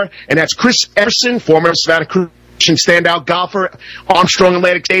Web.com tour, and that's Chris Epperson, former Savannah Christian standout golfer, Armstrong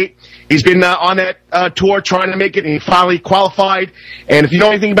Atlantic State. He's been on that tour trying to make it, and he finally qualified. And if you know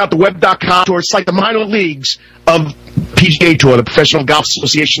anything about the Web.com tour, it's like the minor leagues of PGA Tour, the Professional Golf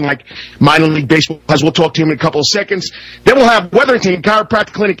Association, like minor league baseball has. We'll talk to him in a couple of seconds. Then we'll have Wetherington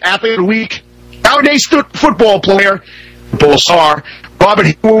Chiropractic Clinic Athlete of the Week, nowadays football player, football star, Robert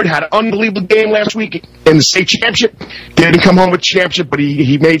Heyward had an unbelievable game last week in the state championship. Didn't come home with championship, but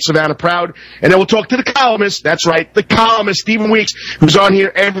he made Savannah proud. And then we'll talk to the columnist. That's right, the columnist, Stephen Weeks, who's on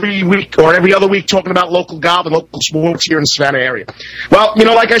here every week or every other week talking about local golf and local sports here in the Savannah area. Well,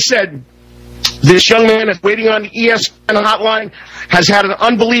 like I said, this young man that's waiting on the ESPN hotline has had an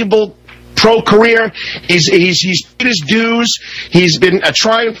unbelievable pro career. He's paid his dues. He's been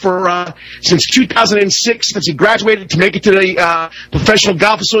trying for since 2006, since he graduated, to make it to the Professional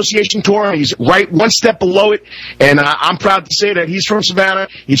Golf Association tour. He's right one step below it, and I'm proud to say that he's from Savannah.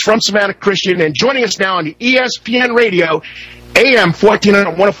 He's from Savannah Christian, and joining us now on the ESPN Radio AM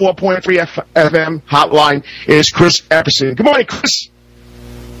 1400 104.3 FM hotline is Chris Epperson. Good morning, Chris.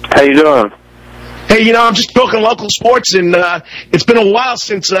 How you doing? Hey, I'm just talking local sports, and it's been a while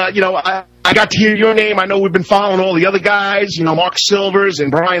since, I got to hear your name. I know we've been following all the other guys, Mark Silvers and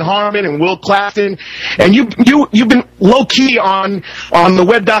Brian Harmon and Will Clafton, and you've been low-key on the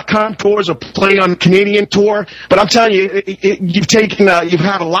Web.com tours or playing on the Canadian tour, but I'm telling you, you've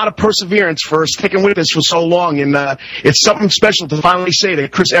had a lot of perseverance for sticking with us for so long, and it's something special to finally say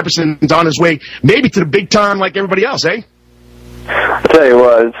that Chris Epperson is on his way, maybe to the big time like everybody else, eh? I tell you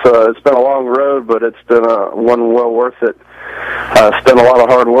what, it's been a long road, but it's been one well worth it. It's been a lot of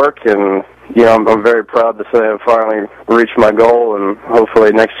hard work, and I'm very proud to say I finally reached my goal, and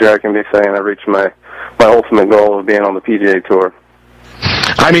hopefully next year I can be saying I reached my ultimate goal of being on the PGA Tour.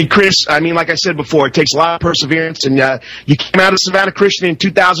 Chris, like I said before, it takes a lot of perseverance, and you came out of Savannah Christian in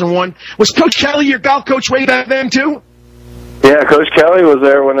 2001. Was Coach Kelly your golf coach way back then, too? Yeah, Coach Kelly was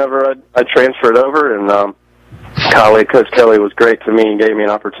there whenever I transferred over, and Coach Kelly was great to me and gave me an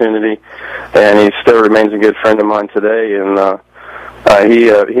opportunity, and he still remains a good friend of mine today, and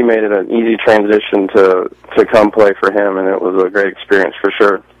he made it an easy transition to come play for him, and it was a great experience for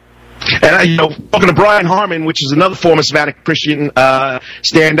sure. And talking to Brian Harmon, which is another former Savannah Christian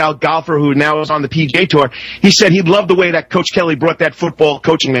standout golfer who now is on the PGA Tour, he said he loved the way that Coach Kelly brought that football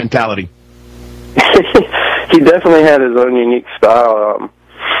coaching mentality. He definitely had his own unique style.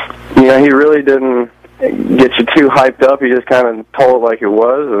 He really didn't get you too hyped up. He just kind of told it like it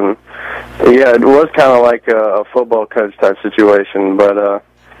was, and it was kind of like a football coach type situation. But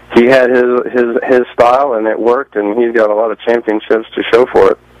he had his style, and it worked, and he's got a lot of championships to show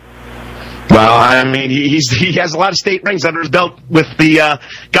for it. Well, I mean, he has a lot of state rings under his belt with the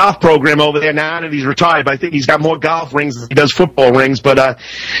golf program over there now, and he's retired. But I think he's got more golf rings than he does football rings. But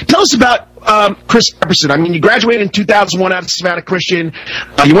tell us about Chris Epperson. I mean, you graduated in 2001 out of Savannah Christian.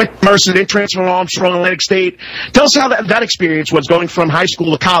 You went to Mercer, then transferred to Armstrong, Atlantic State. Tell us how that experience was going from high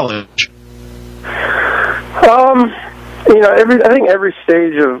school to college. I think every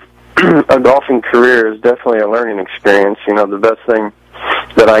stage of a golfing career is definitely a learning experience. The best thing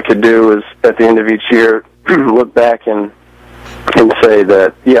that I could do is at the end of each year look back and say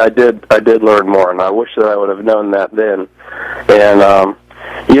that I did learn more, and I wish that I would have known that then. And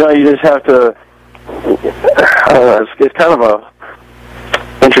you just have to. I don't know. It's kind of a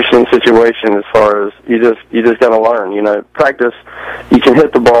interesting situation as far as you just got to learn. Practice. You can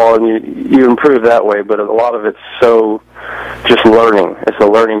hit the ball and you improve that way, but a lot of it's so just learning. It's a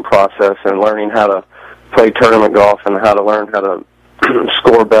learning process and learning how to play tournament golf and how to learn how to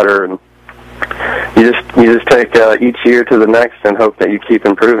score better, and you just take each year to the next and hope that you keep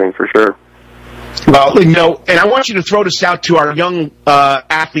improving for sure. Well, and I want you to throw this out to our young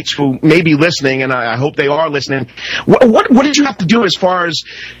athletes who may be listening, and I hope they are listening. What did you have to do as far as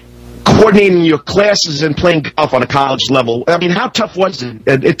coordinating your classes and playing golf on a college level? I mean, how tough was it?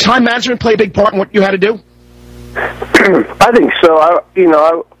 Did time management play a big part in what you had to do? I think so. I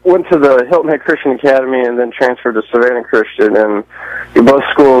went to the Hilton Head Christian Academy and then transferred to Savannah Christian, and both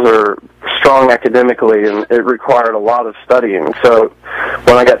schools are strong academically, and it required a lot of studying. So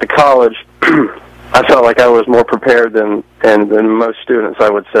when I got to college, I felt like I was more prepared than most students, I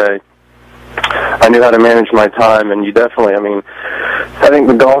would say. I knew how to manage my time, and I think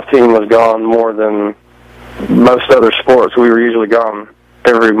the golf team was gone more than most other sports. We were usually gone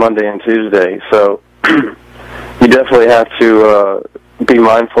every Monday and Tuesday, so you definitely have to be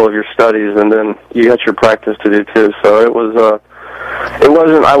mindful of your studies, and then you got your practice to do too. So it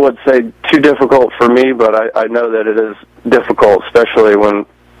wasn't, I would say, too difficult for me, but I know that it is difficult, especially when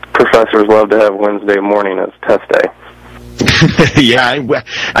professors love to have Wednesday morning as test day. Yeah,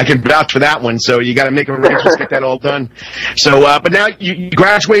 I can vouch for that one. So you got to make arrangements to get that all done. So, but now you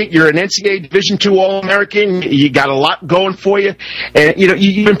graduate. You're an NCAA Division II All-American. You got a lot going for you, and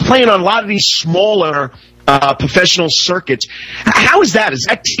you've been playing on a lot of these smaller professional circuits. How is that? Is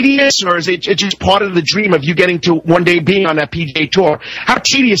that tedious, or is it just part of the dream of you getting to one day being on that PGA Tour? How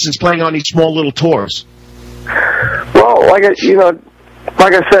tedious is playing on these small little tours? Well, like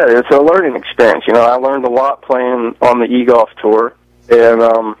I said, it's a learning experience. I learned a lot playing on the eGolf Tour, and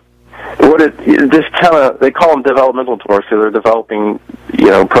they call them developmental tours because they're developing,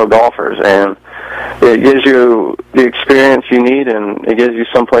 pro golfers, and it gives you the experience you need, and it gives you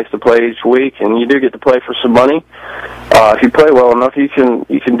some place to play each week, and you do get to play for some money. If you play well enough, you can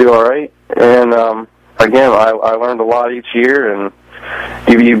do all right. And again, I learned a lot each year, and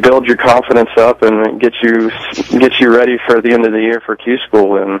you build your confidence up, and it gets you ready for the end of the year for Q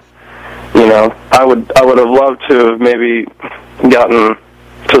School. And I would have loved to have maybe gotten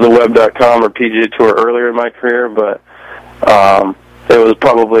to the web.com or PGA Tour earlier in my career, but it was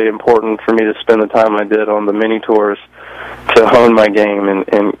probably important for me to spend the time I did on the mini tours to hone my game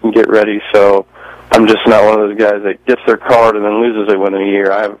and get ready. So I'm just not one of those guys that gets their card and then loses it within a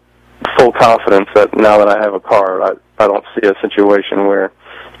year. I have full confidence that now that I have a card, I don't see a situation where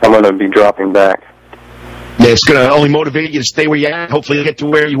I'm going to be dropping back. Yeah, it's going to only motivate you to stay where you're at, hopefully get to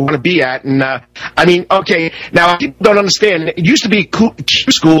where you want to be at. And, okay, now people don't understand. It used to be Q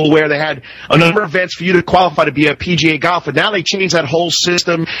School where they had a number of events for you to qualify to be a PGA golfer. Now they changed that whole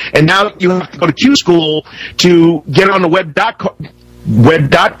system, and now you have to go to Q School to get on the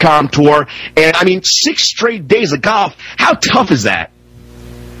web.com tour. And, 6 straight days of golf. How tough is that?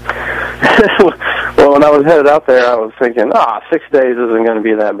 Well, when I was headed out there, I was thinking, 6 days isn't going to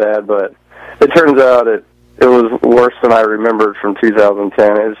be that bad, but it turns out it was worse than I remembered from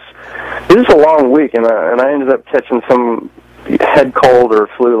 2010. It was a long week, and I ended up catching some head cold or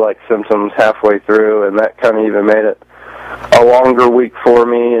flu-like symptoms halfway through, and that kind of even made it a longer week for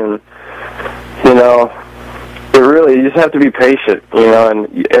me. And you just have to be patient,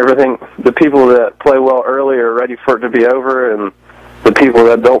 and everything. The people that play well early are ready for it to be over, and the people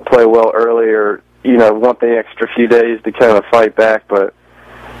that don't play well early are, want the extra few days to kind of fight back. But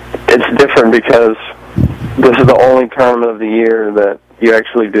it's different because this is the only tournament of the year that you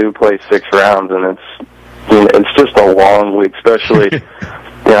actually do play 6 rounds, and it's just a long week, especially.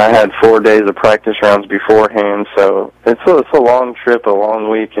 I had 4 days of practice rounds beforehand, so it's a long trip, a long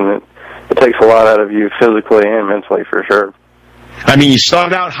week, and it takes a lot out of you physically and mentally for sure. I mean, you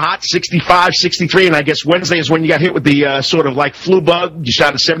started out hot, 65, 63, and I guess Wednesday is when you got hit with the sort of like flu bug. You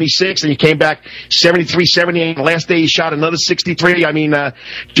shot a 76, and you came back 73, 78. And the last day you shot another 63. I mean,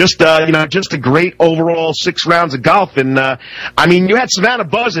 just a great overall 6 rounds of golf. And I mean, you had Savannah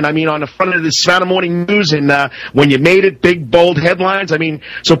buzzing. I mean, on the front of the Savannah Morning News, and when you made it, big bold headlines. I mean,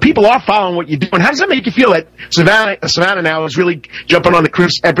 so people are following what you're doing. How does that make you feel that Savannah now is really jumping on the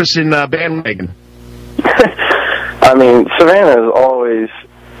Chris Epperson bandwagon? I mean, Savannah has always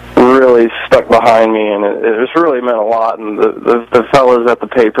really stuck behind me, and it's really meant a lot. And the fellas at the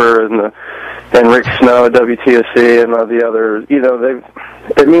paper and Rick Snow at WTSC and the others,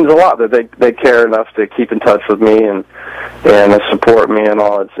 it means a lot that they care enough to keep in touch with me and support me and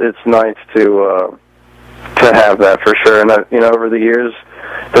all. It's nice to have that for sure. And over the years,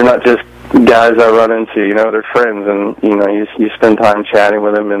 they're not just guys I run into, they're friends, and you spend time chatting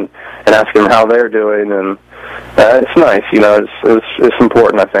with them and asking them how they're doing, and it's nice. It's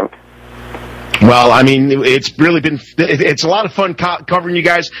important, I think. Well, I mean, it's really been, it's a lot of fun covering you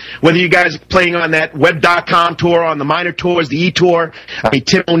guys, whether you guys are playing on that web.com tour, on the minor tours, the E-Tour. I mean,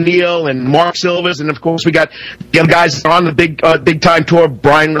 Tim O'Neill and Mark Silvers, and of course we got the other guys on the big time tour,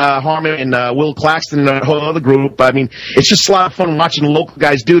 Brian Harmon and Will Claxton and a whole other group. I mean, it's just a lot of fun watching the local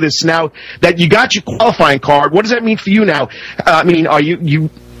guys do this. Now that you got your qualifying card, what does that mean for you now? I mean, are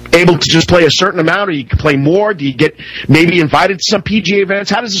you able to just play a certain amount, or you can play more? Do you get maybe invited to some PGA events?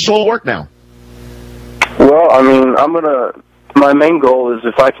 How does this all work now? Well, I mean, my main goal is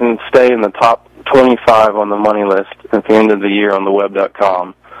if I can stay in the top 25 on the money list at the end of the year on the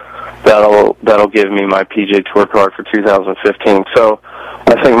web.com, that'll give me my PGA Tour card for 2015. So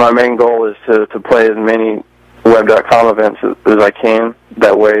I think my main goal is to play as many web.com events as I can.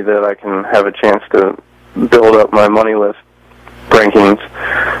 That way that I can have a chance to build up my money list rankings.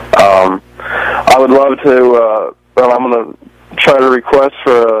 I would love to, I'm going to try to request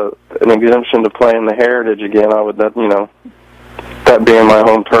for an exemption to play in the Heritage again. That being my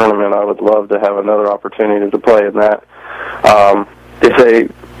home tournament, I would love to have another opportunity to play in that. If they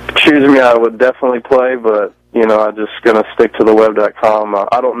choose me, I would definitely play, but I'm just going to stick to the web.com.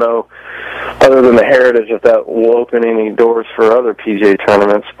 I don't know, other than the Heritage, if that will open any doors for other PGA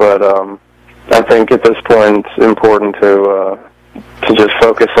tournaments, but I think at this point it's important to just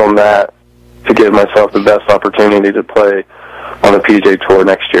focus on that to give myself the best opportunity to play on the PGA Tour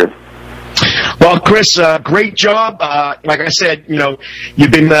next year. Well, Chris, great job. Like I said,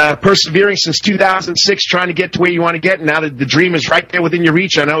 you've been persevering since 2006, trying to get to where you want to get, and now the dream is right there within your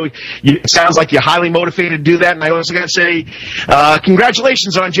reach. I know it sounds like you're highly motivated to do that, and I also got to say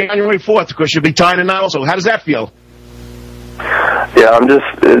congratulations on January 4th, because you'll be tying a knot also. How does that feel? Yeah, I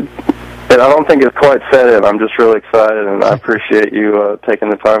don't think it's quite set in. I'm just really excited, and I appreciate you taking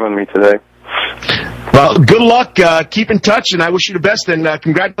the time with me today. Well, good luck. Keep in touch, and I wish you the best. And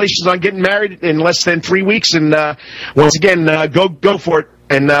congratulations on getting married in less than 3 weeks. And once again, go for it,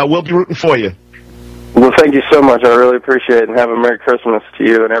 and we'll be rooting for you. Well, thank you so much. I really appreciate it, and have a Merry Christmas to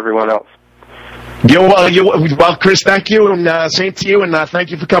you and everyone else. Well, Chris, thank you, and same to you, and thank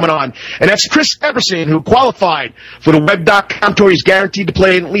you for coming on. And that's Chris Epperson, who qualified for the web.com tour. He's guaranteed to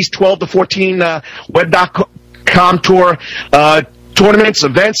play in at least 12 to 14 web.com tour tournaments,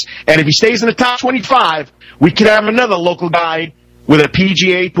 events, and if he stays in the top 25, we could have another local guy with a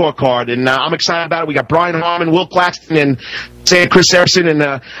PGA Tour card, and I'm excited about it. We got Brian Harmon, Will Claxton, and Chris Epperson,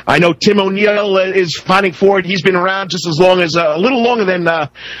 and I know Tim O'Neill is fighting for it. He's been around just as long as, a little longer than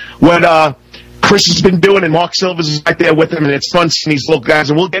what Chris has been doing, and Mark Silvers is right there with him, and it's fun seeing these local guys,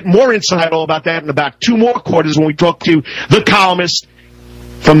 and we'll get more insight all about that in about 2 more quarters when we talk to the columnist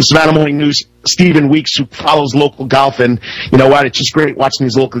from the Savannah Morning News, Stephen Weeks, who follows local golf. And you know what? It's just great watching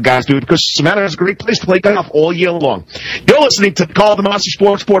these local guys do it, because Savannah is a great place to play golf all year long. You're listening to the Karl DeMasi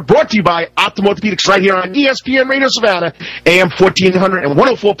Sports Report, brought to you by Optimal Orthopedics, right here on ESPN Radio Savannah, AM 1400 and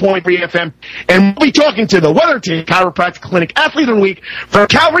 104.3 FM. And we'll be talking to the Wetherington Chiropractic Clinic Athlete of the Week from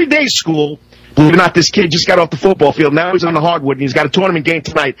Calvary Day School. Believe it or not, this kid just got off the football field. Now he's on the hardwood, and he's got a tournament game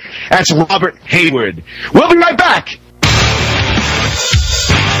tonight. That's Robert Heyward. We'll be right back.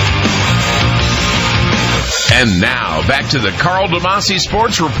 And now, back to the Karl DeMasi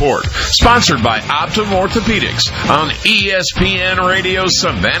Sports Report, sponsored by Optimal Orthopedics on ESPN Radio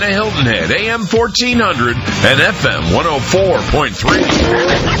Savannah Hilton Head, AM 1400 and FM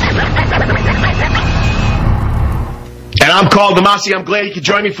 104.3. And I'm Karl DeMasi. I'm glad you could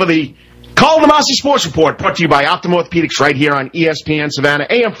join me for the Call DeMasi Sports Report, brought to you by Optum Orthopedics right here on ESPN Savannah,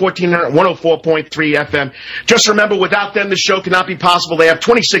 AM 1400, 104.3 FM. Just remember, without them, this show could not be possible. They have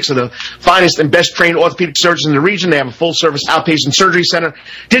 26 of the finest and best trained orthopedic surgeons in the region. They have a full-service outpatient surgery center,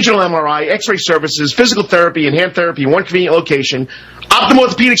 digital MRI, X-ray services, physical therapy, and hand therapy in one convenient location. Optum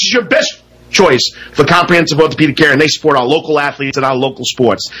Orthopedics is your best choice for comprehensive orthopedic care, and they support our local athletes and our local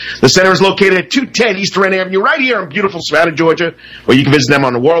sports. The center is located at 210 East Durant Avenue, right here in beautiful Savannah, Georgia, where you can visit them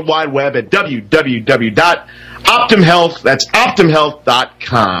on the World Wide Web at www.optumhealth. That's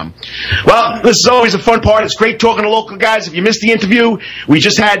optumhealth.com. Well, this is always a fun part. It's great talking to local guys. If you missed the interview, we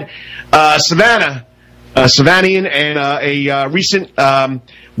just had Savannah, Savannian, and a recent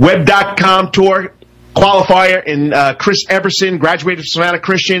web.com tour qualifier in Chris Epperson, graduated from Savannah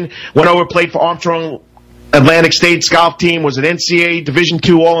Christian, went over, played for Armstrong Atlantic State's golf team, was an NCAA Division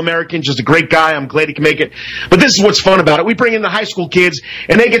II All-American, just a great guy. I'm glad he can make it. But this is what's fun about it. We bring in the high school kids,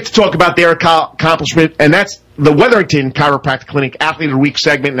 and they get to talk about their accomplishment, and that's the Wetherington Chiropractic Clinic Athlete of the Week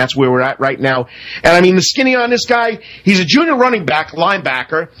segment, and that's where we're at right now. And, I mean, the skinny on this guy, he's a junior running back,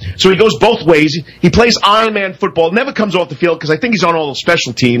 linebacker, so he goes both ways. He plays Ironman football, never comes off the field because I think he's on all those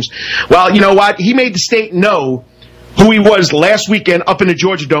special teams. Well, you know what? He made the state know who he was last weekend up in the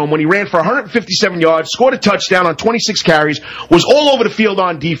Georgia Dome when he ran for 157 yards, scored a touchdown on 26 carries, was all over the field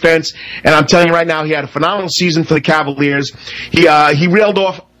on defense, and I'm telling you right now, he had a phenomenal season for the Cavaliers. He reeled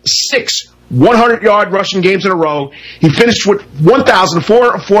off 6 100-yard rushing games in a row. He finished with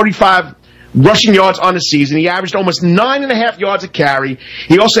 1,445 rushing yards on the season. He averaged almost 9.5 yards a carry.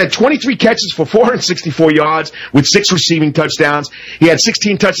 He also had 23 catches for 464 yards with 6 receiving touchdowns. He had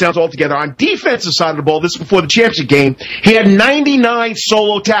 16 touchdowns altogether. On defensive side of the ball, this is before the championship game, he had 99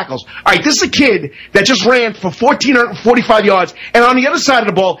 solo tackles. All right, this is a kid that just ran for 1,445 yards, and on the other side of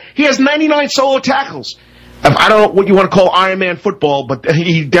the ball, he has 99 solo tackles. I don't know what you want to call Ironman football, but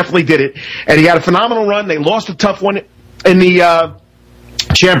he definitely did it. And he had a phenomenal run. They lost a tough one in the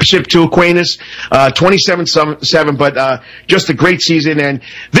championship to Aquinas, 27-7, but just a great season. And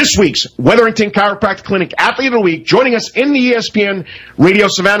this week's Wetherington Chiropractic Clinic Athlete of the Week, joining us in the ESPN Radio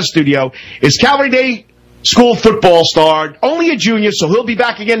Savannah studio, is Calvary Day School football star, only a junior, so he'll be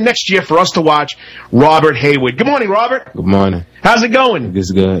back again next year for us to watch, Robert Heyward. Good morning, Robert. Good morning. How's it going?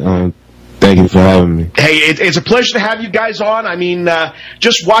 It's good. Thank you for having me. Hey, it's a pleasure to have you guys on. I mean,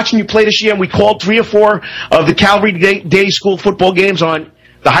 just watching you play this year, and we called 3 or 4 of the Calvary Day School football games on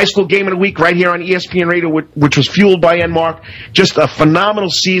the high school game of the week right here on ESPN Radio, which was fueled by Enmark. Just a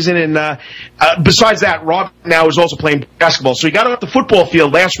phenomenal season. And besides that, Rob now is also playing basketball. So he got off the football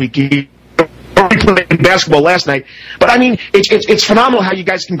field last week. He played basketball last night. But, I mean, it's phenomenal how you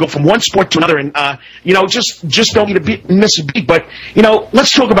guys can go from one sport to another and, just don't need to miss a beat. But,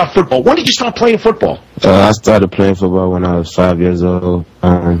 let's talk about football. When did you start playing football? I started playing football when I was 5 years old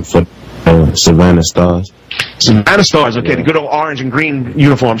for Savannah Stars. Savannah Stars, okay, yeah. The good old orange and green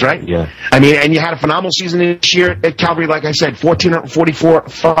uniforms, right? Yeah. I mean, and you had a phenomenal season this year at Calvary, like I said,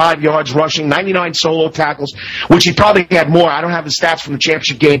 1,445 yards rushing, 99 solo tackles, which he probably had more. I don't have the stats from the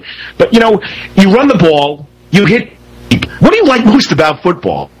championship game. But, you run the ball, you hit. What do you like most about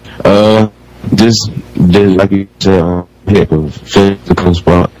football? Just like you said, hit the physical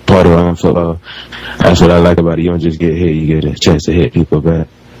part of football. That's what I like about it. You don't just get hit, you get a chance to hit people back.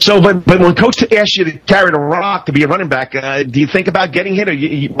 So, but when Coach asks you to carry the rock to be a running back, do you think about getting hit, or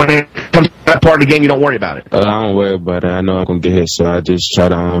when it comes to that part of the game, you don't worry about it? I don't worry about it. I know I'm going to get hit, so I just try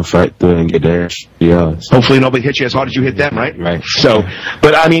to fight through it and get there. Yards. Hopefully nobody hits you as hard as you hit them, right? Right. So,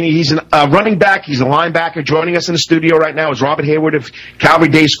 but I mean, he's a running back, he's a linebacker. Joining us in the studio right now is Robert Heyward of Calvary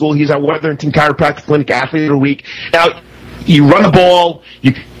Day School. He's our Wetherington Chiropractic Clinic Athlete of the Week. Now, you run the ball,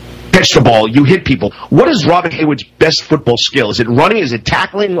 you catch the ball, you hit people. What is Robert Heyward's best football skill? Is it running? Is it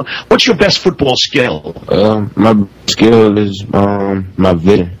tackling? What's your best football skill? My skill is my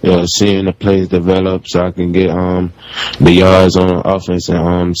vision. Seeing the plays develop so I can get the yards on offense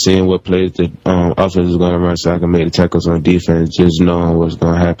and seeing what plays the offense is going to run so I can make the tackles on defense, just knowing what's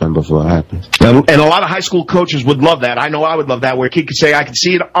going to happen before it happens. And a lot of high school coaches would love that. I know I would love that, where a kid could say, I can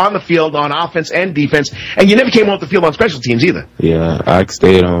see it on the field, on offense and defense, and you never came off the field on special teams either. Yeah, I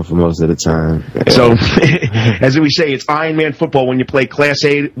stayed on for most of the time. So, as we say, it's Ironman football when you play Class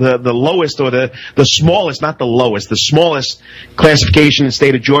A, the lowest, or the smallest, not the lowest, the smallest classification in the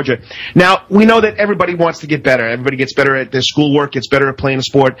state of Georgia. Now, we know that everybody wants to get better. Everybody gets better at their schoolwork, gets better at playing a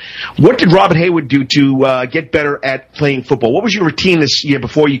sport. What did Robert Heyward do to get better at playing football? What was your routine this year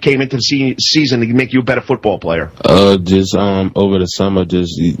before you came into the season to make you a better football player? Just over the summer,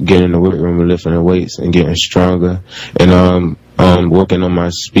 just getting in the weight room and lifting the weights and getting stronger and working on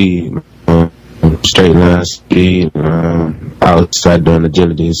my speed. straight line speed, outside doing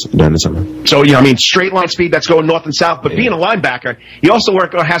agilities during the summer. So, straight line speed, that's going north and south, but being a linebacker, he also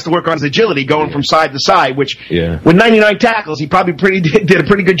has to work on his agility going from side to side, which with 99 tackles, he probably did a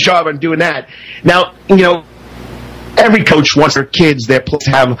pretty good job on doing that. Now, every coach wants their kids, their players,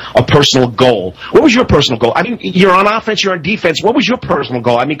 to have a personal goal. What was your personal goal? I mean, you're on offense, you're on defense. What was your personal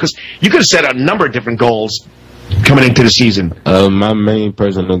goal? I mean, because you could have set a number of different goals coming into the season. My main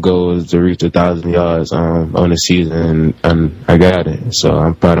personal goal is to reach 1,000 yards on the season, and I got it. So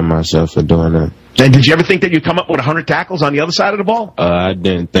I'm proud of myself for doing that. And did you ever think that you'd come up with 100 tackles on the other side of the ball? I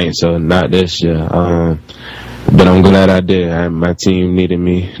didn't think so. Not this year. But I'm glad I did. My team needed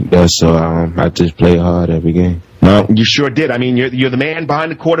me there, so I just played hard every game. No, you sure did. I mean, you're the man behind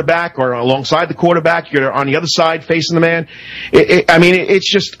the quarterback or alongside the quarterback. You're on the other side facing the man.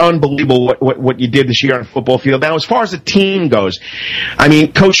 It's just unbelievable what you did this year on the football field. Now, as far as the team goes, I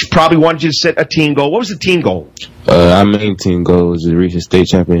mean, Coach probably wanted you to set a team goal. What was the team goal? Our main team goal was to reach a state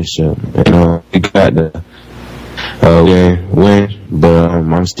championship. And we got the win, but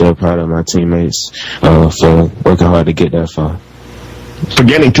I'm still proud of my teammates for working hard to get that far. For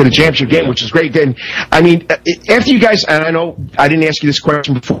getting to the championship game, which is great. Then, I mean, after you guys, and I know I didn't ask you this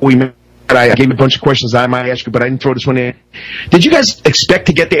question before we met. I gave you a bunch of questions that I might ask you, but I didn't throw this one in. Did you guys expect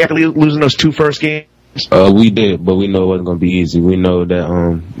to get there after losing those two first games? We did, but we know it wasn't going to be easy. We know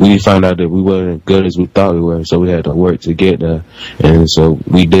that we found out that we weren't as good as we thought we were, so we had to work to get there. And so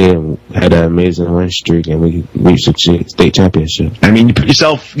we did, had that amazing win streak, and we reached the state championship. I mean,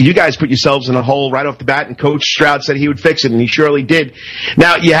 you guys put yourselves in a hole right off the bat, and Coach Stroud said he would fix it, and he surely did.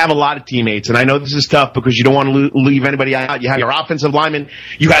 Now, you have a lot of teammates, and I know this is tough because you don't want to leave anybody out. You have your offensive lineman,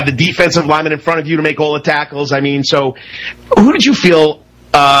 you have the defensive lineman in front of you to make all the tackles. I mean, so who did you feel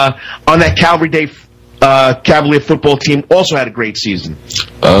on that Calvary Day Cavalier football team also had a great season?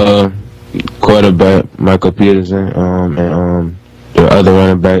 Quarterback Michael Peterson, and the other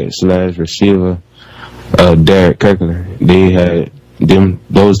running back / receiver, Derek Kirkland.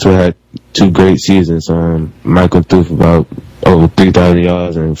 Those two had 2 great seasons. Michael threw for about over 3,000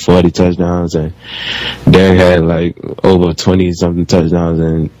 yards and 40 touchdowns, and Derek had like over 20-something touchdowns,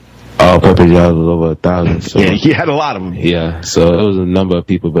 and all-purpose yards was over 1,000. So, yeah, he had a lot of them. Yeah, so it was a number of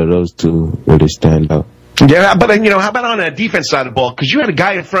people, but those two really stand out. Yeah, but how about on the defense side of the ball? Because you had a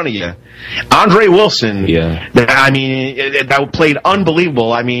guy in front of you, Andre Wilson. Yeah. That played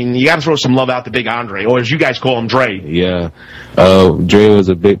unbelievable. I mean, you got to throw some love out to Big Andre, or as you guys call him, Dre. Yeah. Dre was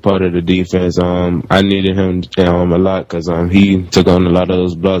a big part of the defense. I needed him a lot because he took on a lot of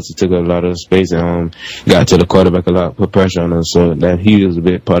those blocks. He took up a lot of space and got to the quarterback a lot, put pressure on him. So that he was a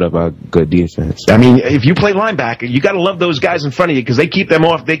big part of our good defense. I mean, if you play linebacker, you got to love those guys in front of you because they keep them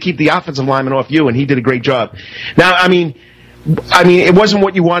off. They keep the offensive lineman off you, and he did a great job. Now, I mean, it wasn't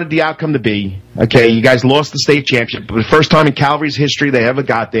what you wanted the outcome to be. Okay, you guys lost the state championship. But the first time in Calvary's history they ever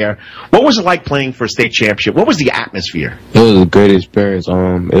got there. What was it like playing for a state championship? What was the atmosphere? It was a great experience. It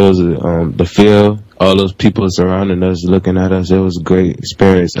was the field, all those people surrounding us, looking at us. It was a great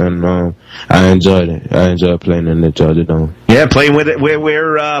experience, and I enjoyed it. I enjoyed playing in the Georgia Dome. Yeah, playing with it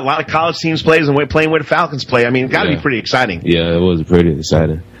where a lot of college teams plays, and we're playing where the Falcons play. I mean, it's got to be pretty exciting. Yeah, it was pretty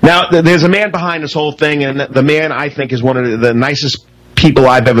exciting. Now, there's a man behind this whole thing, and the man I think is one of the nicest people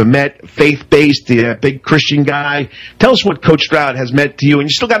I've ever met, faith-based, big Christian guy. Tell us what Coach Stroud has meant to you, and you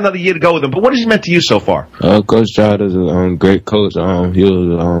still got another year to go with him, but what has he meant to you so far? Coach Stroud is a great coach. He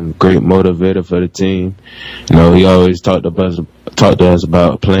was a great motivator for the team. He always talked to us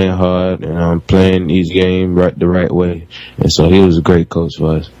about playing hard and playing each game the right way, and so he was a great coach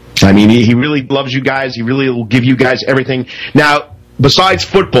for us. I mean, he really loves you guys. He really will give you guys everything. Now, besides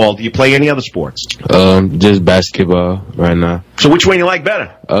football, do you play any other sports? Just basketball right now. So which one you like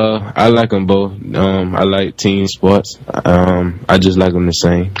better? I like them both. I like team sports. I just like them the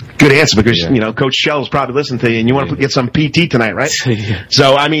same. Good answer, because Coach Shell's probably listening to you, and you want to get some PT tonight, right? Yeah.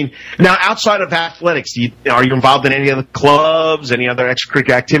 So, I mean, now outside of athletics, are you involved in any other clubs, any other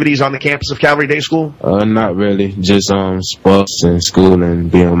extracurricular activities on the campus of Calvary Day School? Not really. Just sports and school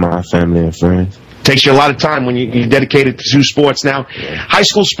and being with my family and friends. Takes you a lot of time when you dedicate it to sports. Now, high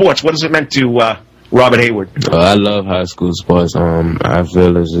school sports, what has it meant to Robert Heyward? I love high school sports. I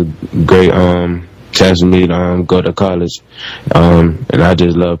feel it's a great chance for me to go to college. And I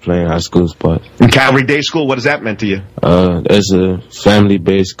just love playing high school sports. And Calvary Day School, what has that meant to you? It's a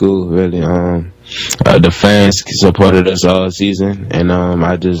family-based school, really. The fans supported us all season, and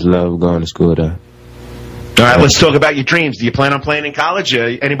I just love going to school there. All right, let's talk about your dreams. Do you plan on playing in college?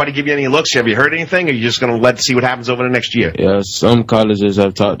 Anybody give you any looks? Have you heard anything? Or are you just going to see what happens over the next year? Yeah, some colleges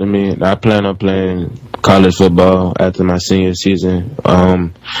have talked to me. I plan on playing college football after my senior season. I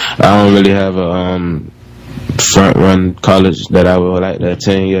don't really have a front run college that I would like to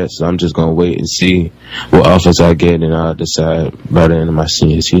attend yet, so I'm just gonna wait and see what offers I get, and I'll decide by the end of my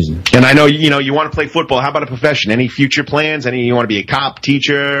senior season. And I know you want to play football. How about a profession? Any future plans? You want to be a cop,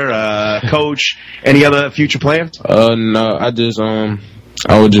 teacher, coach? Any other future plans? No,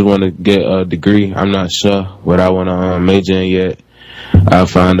 I would just want to get a degree. I'm not sure what I want to major in yet. I'll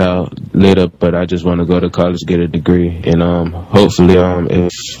find out later, but I just want to go to college, get a degree, and hopefully,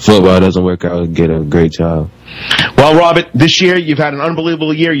 if football doesn't work out, I'll get a great job. Well, Robert, this year you've had an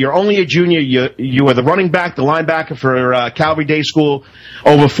unbelievable year. You're only a junior. You were the running back, the linebacker for Calvary Day School.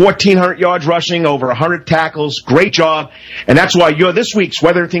 Over 1,400 yards rushing, over 100 tackles. Great job. And that's why you're this week's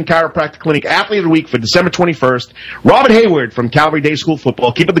Wetherington Chiropractic Clinic Athlete of the Week for December 21st. Robert Heyward from Calvary Day School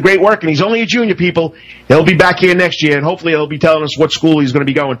Football. Keep up the great work. And he's only a junior, people. He'll be back here next year, and hopefully he'll be telling us what school he's going to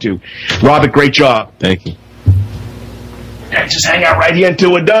be going to. Robert, great job. Thank you. And just hang out right here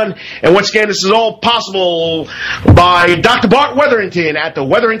until we're done. And once again, this is all possible by Dr. Bart Wetherington at the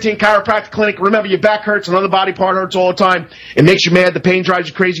Wetherington Chiropractic Clinic. Remember, your back hurts, another body part hurts all the time. It makes you mad. The pain drives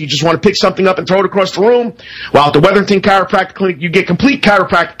you crazy. You just want to pick something up and throw it across the room. Well, at the Wetherington Chiropractic Clinic, you get complete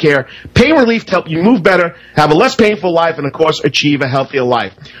chiropractic care, pain relief to help you move better, have a less painful life, and, of course, achieve a healthier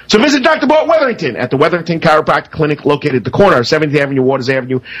life. So visit Dr. Bart Wetherington at the Wetherington Chiropractic Clinic located at the corner of 7th Avenue, Waters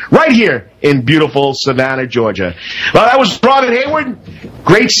Avenue, right here in beautiful Savannah, Georgia. Well, that was Robert Heyward.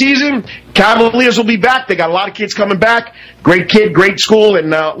 Great season. Cavaliers will be back. They got a lot of kids coming back. Great kid, great school,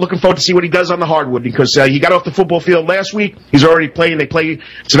 and looking forward to see what he does on the hardwood because he got off the football field last week. He's already playing. They play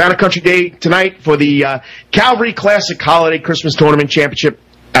Savannah Country Day tonight for the Calvary Classic Holiday Christmas Tournament Championship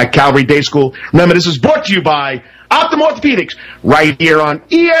at Calvary Day School. Remember, this is brought to you by Optum Orthopedics, right here on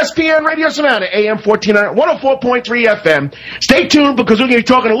ESPN Radio Savannah, AM 1400, 104.3 FM. Stay tuned because we're going to be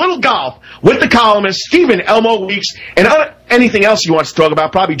talking a little golf with the columnist, Stephen Elmo Weeks, and anything else he wants to talk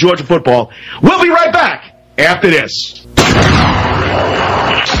about, probably Georgia football. We'll be right back after this.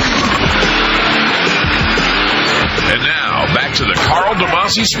 And now, back to the Karl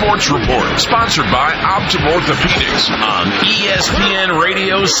DeMasi Sports Report, sponsored by Optum Orthopedics on ESPN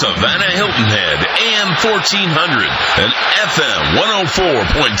Radio Savannah Hilton Head, AM 1400 and FM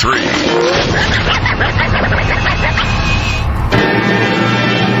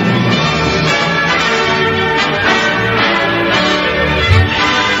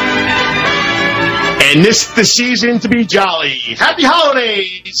And this is the season to be jolly. Happy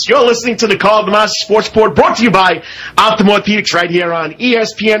holidays! You're listening to the Karl DeMasi Sports Report, brought to you by Optum Orthopedics right here on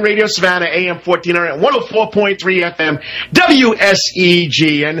ESPN Radio Savannah, AM 1400, 104.3 FM,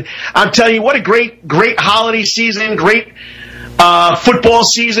 WSEG. And I'm telling you, what a great holiday season, great football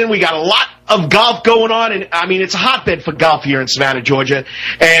season. We got a lot of golf going on, and I mean, it's a hotbed for golf here in Savannah, Georgia.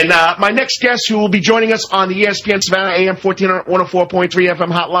 And my next guest, who will be joining us on the ESPN Savannah AM 1400, 104.3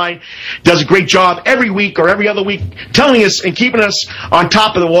 FM hotline, does a great job every week or every other week telling us and keeping us on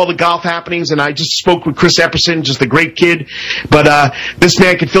top of all the golf happenings. And I just spoke with Chris Epperson, just a great kid. But this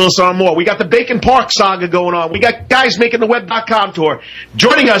man can fill us on more. We got the Bacon Park saga going on. We got guys making the web.com tour.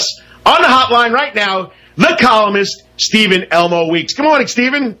 Joining us on the hotline right now, the columnist, Stephen Elmo Weeks. Good morning,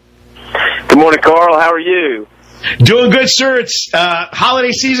 Stephen. Good morning, Karl. How are you? Doing good, sir. It's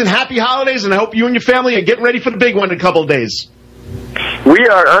holiday season. Happy holidays, and I hope you and your family are getting ready for the big one in a couple of days. We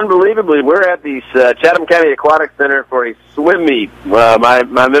are unbelievably. We're at the Chatham County Aquatic Center for a swim meet.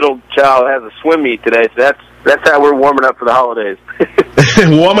 My middle child has a swim meet today, so that's how we're warming up for the holidays.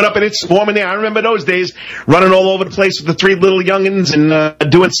 Warming up, and it's warm in there. I remember those days, running all over the place with the three little youngins and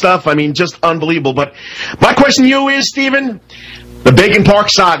doing stuff. I mean, just unbelievable. But my question to you is, Stephen, the Bacon Park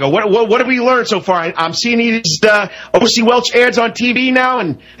saga. What have we learned so far? I'm seeing these O.C. Welch ads on TV now,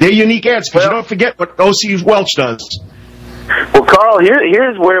 and they're unique ads because you don't forget what O.C. Welch does. Well, Karl,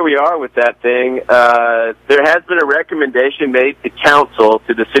 here's where we are with that thing. There has been a recommendation made to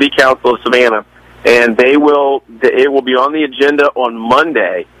the City Council of Savannah, and it will be on the agenda on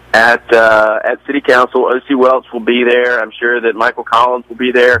Monday at City Council. O.C. Welch will be there. I'm sure that Michael Collins will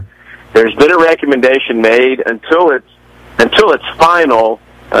be there. There's been a recommendation made until it's final.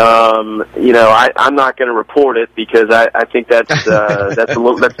 I'm not going to report it because I think that's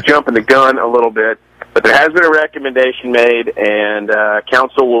jumping the gun a little bit. But there has been a recommendation made, and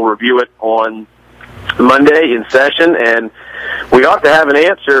council will review it on Monday in session, and we ought to have an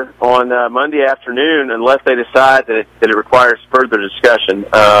answer on Monday afternoon, unless they decide that it requires further discussion.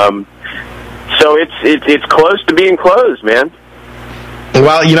 So it's close to being closed, man.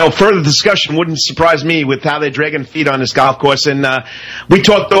 Well, further discussion wouldn't surprise me with how they're dragging feet on this golf course. And we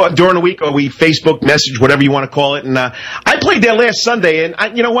talked during the week, or we Facebook message, whatever you want to call it. And I played there last Sunday.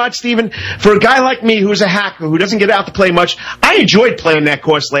 And you know what, Stephen? For a guy like me who's a hacker, who doesn't get out to play much, I enjoyed playing that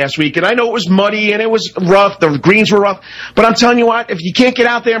course last week. And I know it was muddy and it was rough. The greens were rough. But I'm telling you what, if you can't get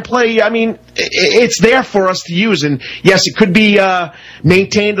out there and play, I mean, it's there for us to use. And yes, it could be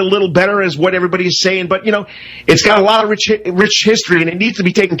maintained a little better, is what everybody is saying. But, it's got a lot of rich history, and it needs to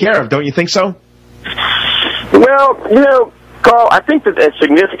be taken care of. Don't you think so? Well, Carl, I think that a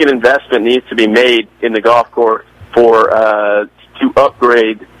significant investment needs to be made in the golf course to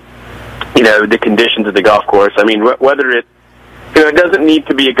upgrade, the conditions of the golf course. I mean, whether it doesn't need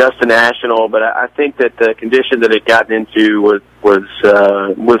to be Augusta National, but I think that the condition that it got into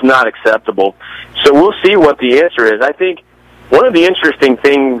was not acceptable. So we'll see what the answer is. I think one of the interesting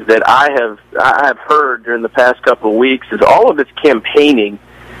things that I have heard during the past couple of weeks is all of this campaigning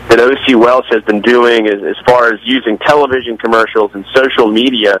that O.C. Welch has been doing as far as using television commercials and social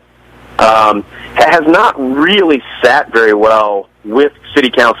media has not really sat very well with city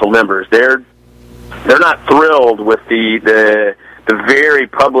council members. They're not thrilled with the very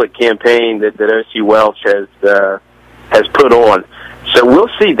public campaign that O.C. Welch has put on. So we'll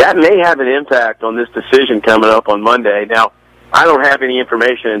see. That may have an impact on this decision coming up on Monday. Now, I don't have any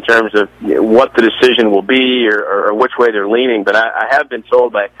information in terms of what the decision will be or which way they're leaning, but I have been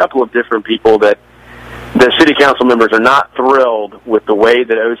told by a couple of different people that the city council members are not thrilled with the way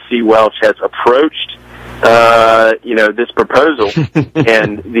that O.C. Welch has approached, this proposal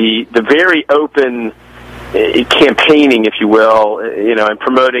and the very open campaigning, if you will, and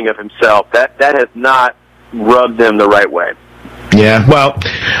promoting of himself. That has not rubbed them the right way. Yeah, well,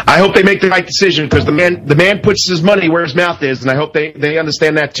 I hope they make the right decision, because the man puts his money where his mouth is, and I hope they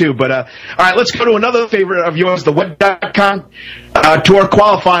understand that too. But all right, let's go to another favorite of yours, the Web.com Tour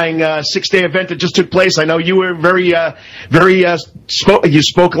qualifying 6-day event that just took place. I know you were you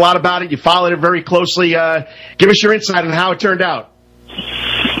spoke a lot about it. You followed it very closely. Give us your insight on how it turned out.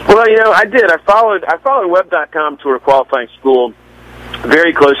 Well, I did. I followed Web.com Tour qualifying school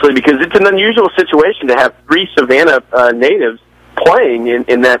very closely, because it's an unusual situation to have 3 Savannah natives playing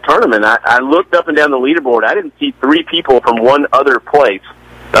in that tournament. I looked up and down the leaderboard. I didn't see 3 people from one other place,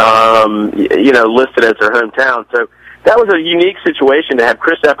 listed as their hometown. So that was a unique situation to have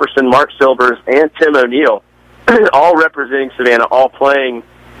Chris Epperson, Mark Silvers, and Tim O'Neill all representing Savannah, all playing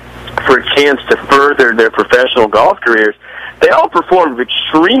for a chance to further their professional golf careers. They all performed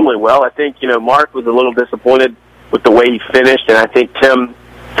extremely well. I think, Mark was a little disappointed with the way he finished, and I think Tim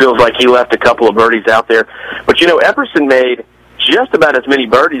feels like he left a couple of birdies out there. But, Epperson made just about as many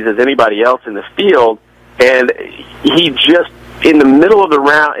birdies as anybody else in the field, and he just, in the middle of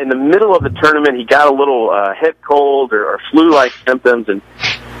the tournament, he got a little head cold or flu-like symptoms and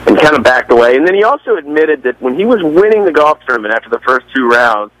kind of backed away. And then he also admitted that when he was winning the golf tournament after the first 2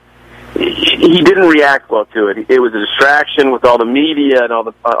 rounds, he didn't react well to it. It was a distraction with all the media and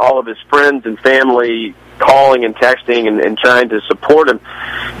all of his friends and family calling and texting and trying to support him.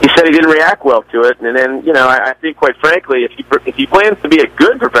 He said he didn't react well to it. And then, I think, quite frankly, if he plans to be a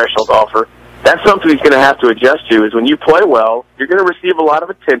good professional golfer, that's something he's going to have to adjust to. Is when you play well, you're going to receive a lot of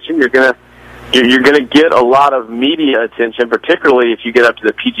attention. You're going to get a lot of media attention, particularly if you get up to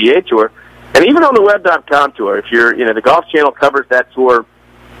the PGA Tour, and even on the Web.com Tour. If the Golf Channel covers that tour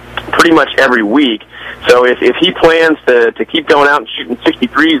pretty much every week. So if he plans to keep going out and shooting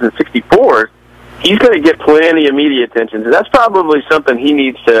 63s and 64s, he's going to get plenty of media attention. So that's probably something he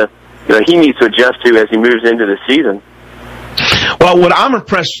needs to adjust to as he moves into the season. Well, what I'm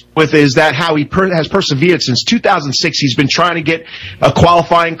impressed with is that how he has persevered since 2006. He's been trying to get a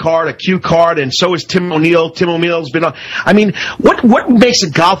qualifying card, a Q card, and so is Tim O'Neill. Tim O'Neill's been on. I mean, what makes a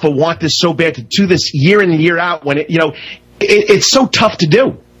golfer want this so bad to do this year in and year out when it's so tough to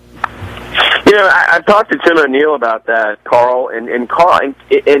do? I talked to Tim O'Neill about that, Carl, and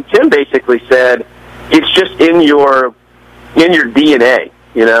Tim basically said it's just in your DNA.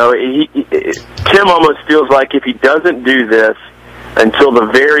 Tim almost feels like if he doesn't do this until the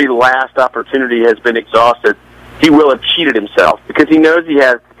very last opportunity has been exhausted, he will have cheated himself, because he knows he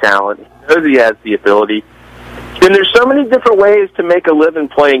has the talent, he knows he has the ability. And there's so many different ways to make a living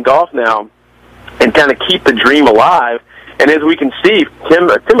playing golf now and kind of keep the dream alive. And as we can see, Tim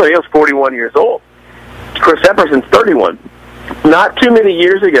O'Neill's 41 years old. Chris Epperson's 31. Not too many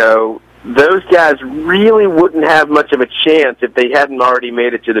years ago, those guys really wouldn't have much of a chance if they hadn't already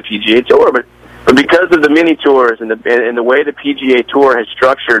made it to the PGA Tour. But because of the mini tours and the way the PGA Tour has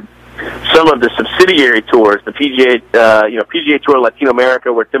structured some of the subsidiary tours, the PGA Tour Latino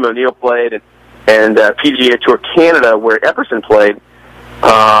America, where Tim O'Neill played, and PGA Tour Canada, where Epperson played,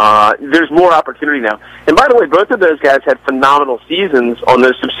 there's more opportunity now. And by the way, both of those guys had phenomenal seasons on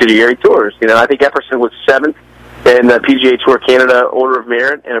those subsidiary tours. I think Epperson was 7th in the PGA Tour Canada Order of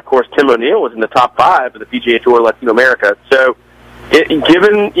Merit, and of course Tim O'Neill was in the top 5 of the PGA Tour Latino America. So,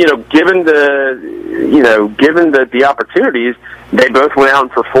 given the opportunities, they both went out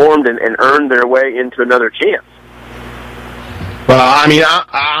and performed and earned their way into another chance. Well, I mean,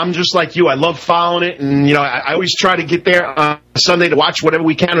 I'm just like you. I love following it, and I always try to get there on Sunday to watch whatever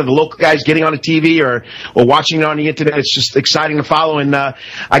we can of the local guys getting on the TV or watching it on the internet. It's just exciting to follow. And I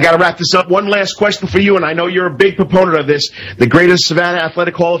got to wrap this up. One last question for you, and I know you're a big proponent of this. The Greatest Savannah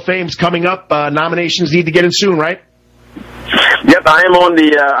Athletic Hall of Fame is coming up. Nominations need to get in soon, right? Yep, I'm on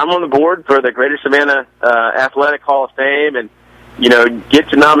the board for the Greater Savannah Athletic Hall of Fame, and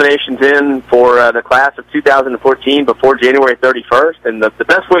get your nominations in for the class of 2014 before January 31st. And the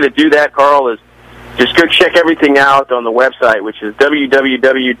best way to do that, Carl, is just go check everything out on the website, which is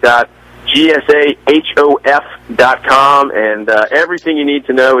www.gsahof.com, and everything you need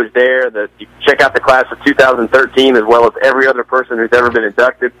to know is there. You can check out the class of 2013 as well as every other person who's ever been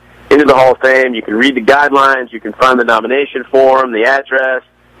inducted into the Hall of Fame. You can read the guidelines. You can find the nomination form, the address.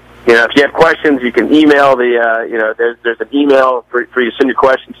 If you have questions, you can email there's an email for you to send your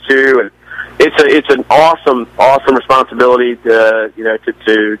questions to, and it's an awesome responsibility to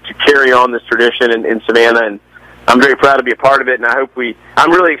carry on this tradition in Savannah, and I'm very proud to be a part of it. And I'm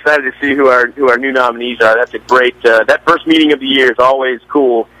really excited to see who our new nominees are. That's a great that first meeting of the year is always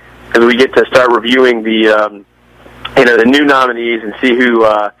cool because we get to start reviewing the new nominees and see who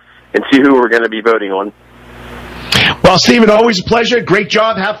we're going to be voting on. Well, Stephen, always a pleasure. Great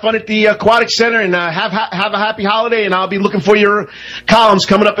job. Have fun at the Aquatic Center, and have a happy holiday. And I'll be looking for your columns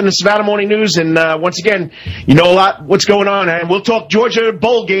coming up in the Savannah Morning News. And once again, a lot what's going on. And we'll talk Georgia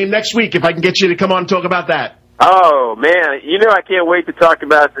bowl game next week if I can get you to come on and talk about that. Oh, man. I can't wait to talk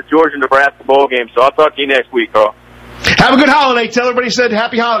about the Georgia-Nebraska bowl game. So I'll talk to you next week, Carl. Have a good holiday. Tell everybody said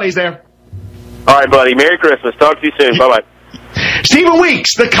happy holidays there. All right, buddy. Merry Christmas. Talk to you soon. Bye-bye. Stephen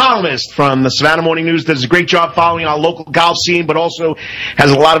Weeks, the columnist from the Savannah Morning News, does a great job following our local golf scene, but also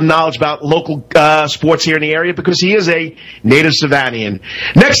has a lot of knowledge about local sports here in the area because he is a native Savannian.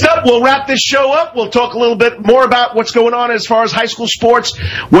 Next up, we'll wrap this show up. We'll talk a little bit more about what's going on as far as high school sports,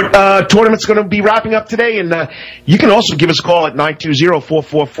 what tournament's going to be wrapping up today, and you can also give us a call at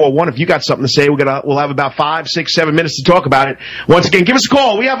 920-4441 if you got something to say. We'll have about 5, 6, 7 minutes to talk about it. Once again, give us a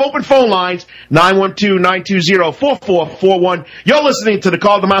call. We have open phone lines, 912-920-4441. You're listening to the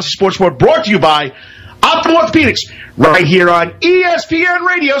Karl DeMasi Sports Report, brought to you by Optimal Orthopedics, right here on ESPN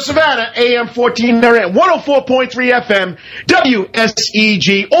Radio Savannah, AM 1400 and 104.3 FM,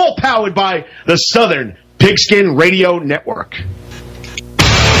 WSEG, all powered by the Southern Pigskin Radio Network.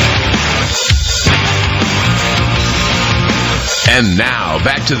 And now,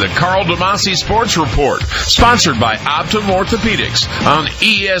 back to the Karl DeMasi Sports Report, sponsored by Optimal Orthopedics on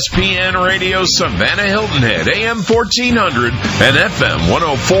ESPN Radio Savannah Hilton Head, AM 1400 and FM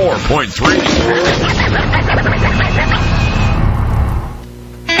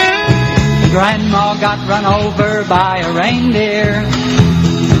 104.3. Grandma got run over by a reindeer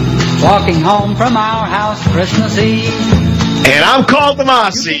walking home from our house Christmas Eve. And I'm Karl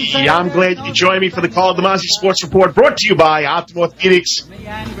DeMasi. I'm glad you joined me for the Karl DeMasi Sports Report, brought to you by Optimal Orthopedics.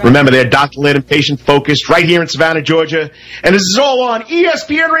 Remember, they're doctor-led and patient-focused right here in Savannah, Georgia. And this is all on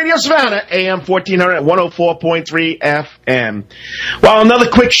ESPN Radio Savannah, AM 1400 at 104.3 FM. Well, another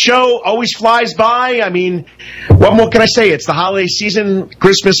quick show always flies by. I mean, what more can I say? It's the holiday season,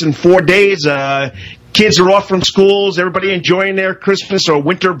 Christmas in 4 days. Kids are off from schools. Everybody enjoying their Christmas or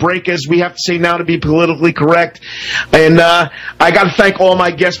winter break, as we have to say now to be politically correct. And I got to thank all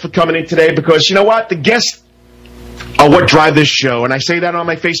my guests for coming in today because, you know what? The guests are what drive this show. And I say that on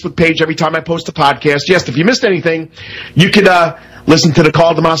my Facebook page every time I post a podcast. Yes, if you missed anything, you could listen to the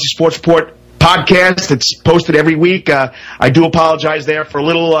Karl DeMasi Sports Report podcast. It's posted every week. I do apologize there for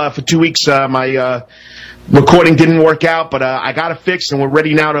for 2 weeks. My recording didn't work out, but I got it fixed, and we're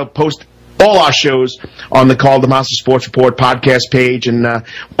ready now to post all our shows on the Karl DeMasi Sports Report podcast page. And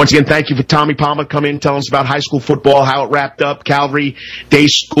once again, thank you for Tommy Palmer coming in, telling us about high school football, how it wrapped up, Calvary Day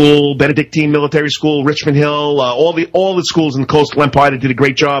School, Benedictine Military School, Richmond Hill, all the schools in the Coastal Empire that did a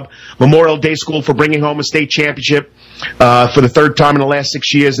great job. Memorial Day School for bringing home a state championship for the third time in the last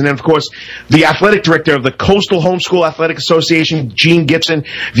 6 years. And then, of course, the athletic director of the Coastal Homeschool Athletic Association, Gene Gibson.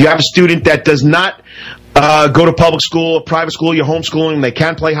 If you have a student that does not go to public school or private school, you're homeschooling, they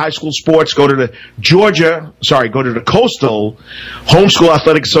can play high school sports, go to the Coastal Homeschool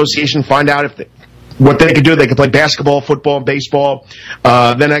Athletic Association, find out what they can do. They can play basketball, football, and baseball.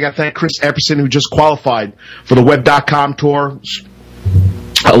 Then I got to thank Chris Epperson, who just qualified for the Web.com tour.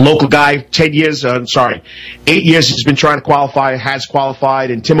 a local guy, 8 years he's been trying to qualify, has qualified,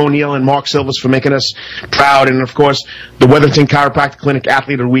 and Tim O'Neill and Mark Silvers for making us proud, and of course, the Wetherington Chiropractic Clinic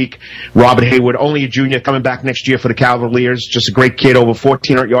Athlete of the Week, Robert Heyward, only a junior, coming back next year for the Cavaliers, just a great kid, over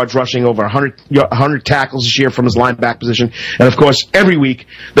 1,400 yards rushing, over 100 tackles this year from his linebacker position, and of course, every week,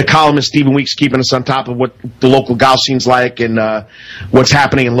 the columnist Stephen Weeks keeping us on top of what the local golf scene's like, and what's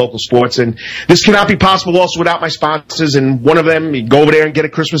happening in local sports, and this cannot be possible also without my sponsors, and one of them, you go over there and get a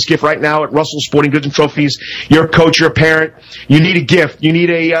Christmas gift right now at Russell Sporting Goods and Trophies. You're a coach, you're a parent, you need a gift, you need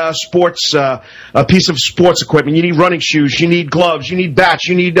a piece of sports equipment, you need running shoes, you need gloves, you need bats,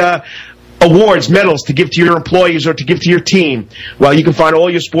 you need awards, medals to give to your employees or to give to your team. Well, you can find all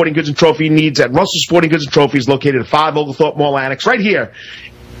your sporting goods and trophy needs at Russell Sporting Goods and Trophies, located at 5 Oglethorpe Mall Annex, right here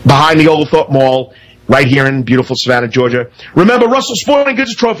behind the Oglethorpe Mall, right here in beautiful Savannah, Georgia. Remember, Russell Sporting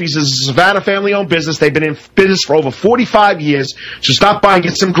Goods and Trophies is a Savannah family-owned business. They've been in business for over 45 years. So stop by and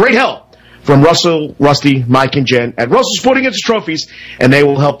get some great help from Russell, Rusty, Mike, and Jen at Russell Sporting Goods and Trophies, and they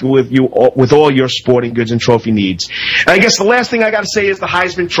will help you with all your sporting goods and trophy needs. And I guess the last thing I got to say is the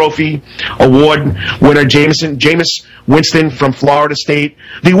Heisman Trophy Award winner, Jameis Winston from Florida State.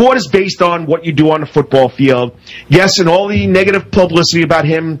 The award is based on what you do on the football field. Yes, and all the negative publicity about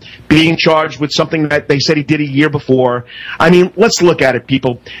him being charged with something that they said he did a year before. I mean, let's look at it,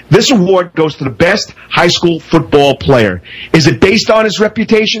 people. This award goes to the best high school football player. Is it based on his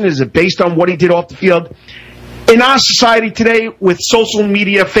reputation? Is it based on what he did off the field? In our society today, with social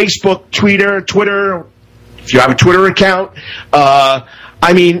media, Facebook, Twitter, if you have a Twitter account,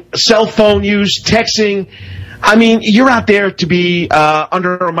 cell phone use, texting, you're out there to be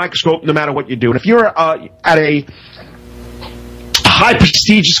under a microscope no matter what you do. And if you're at a high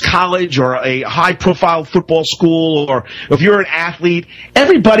prestigious college or a high profile football school, or if you're an athlete,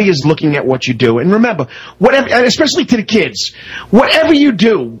 everybody is looking at what you do. And remember, whatever, and especially to the kids, whatever you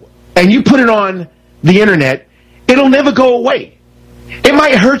do and you put it on the internet, it'll never go away. It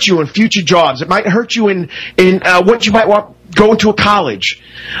might hurt you in future jobs. It might hurt you in what you might want going to a college.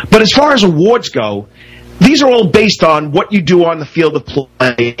 But as far as awards go, these are all based on what you do on the field of play.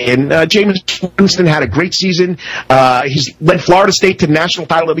 And Jameis Winston had a great season. He's led Florida State to the national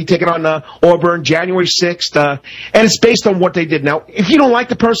title. They'll be taking on Auburn January 6th. And it's based on what they did. Now, if you don't like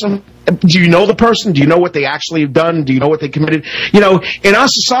the person, do you know the person? Do you know what they actually have done? Do you know what they committed? In our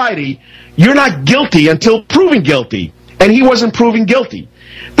society, you're not guilty until proven guilty. And he wasn't proven guilty.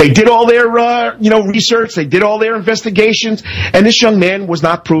 They did all their, research. They did all their investigations, and this young man was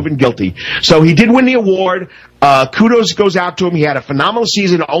not proven guilty. So he did win the award. Kudos goes out to him. He had a phenomenal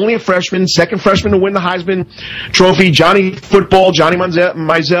season. Only a freshman, second freshman to win the Heisman Trophy. Johnny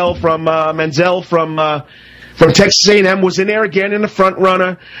Manziel from Texas A&M was in there again in the front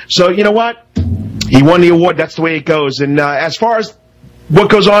runner. So you know what? He won the award. That's the way it goes. And as far as what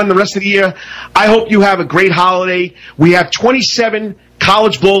goes on the rest of the year, I hope you have a great holiday. We have 27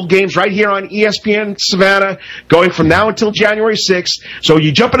 college bowl games right here on ESPN Savannah going from now until January 6th. So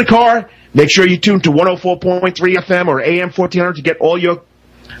you jump in the car, make sure you tune to 104.3 FM or AM 1400 to get all your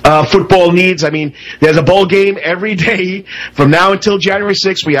football needs. There's a bowl game every day from now until January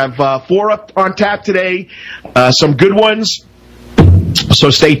 6th. We have 4 up on tap today, some good ones.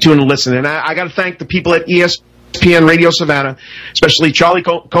 So stay tuned and listen. And I got to thank the people at ESPN Radio Savannah, especially Charlie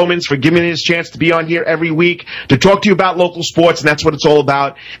Comans, for giving me this chance to be on here every week to talk to you about local sports, and that's what it's all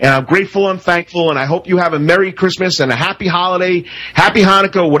about. And I'm grateful and thankful, and I hope you have a Merry Christmas and a Happy Holiday, Happy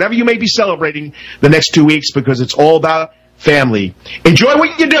Hanukkah, whatever you may be celebrating the next 2 weeks, because it's all about family. Enjoy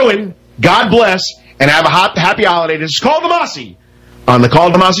what you're doing, God bless, and have a happy holiday. This is Karl DeMasi on the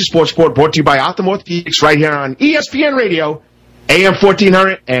Karl DeMasi Sports Report, brought to you by Optum Orthopedics right here on ESPN Radio, AM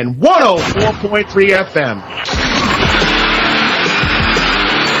 1400 and 104.3 FM.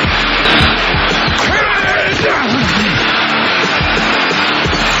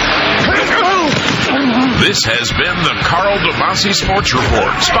 This has been the Karl DeMasi Sports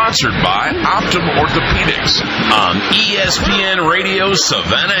Report, sponsored by Optum Orthopedics on ESPN Radio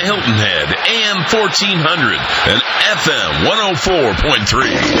Savannah Hilton Head, AM 1400 and FM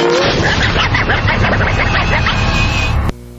 104.3.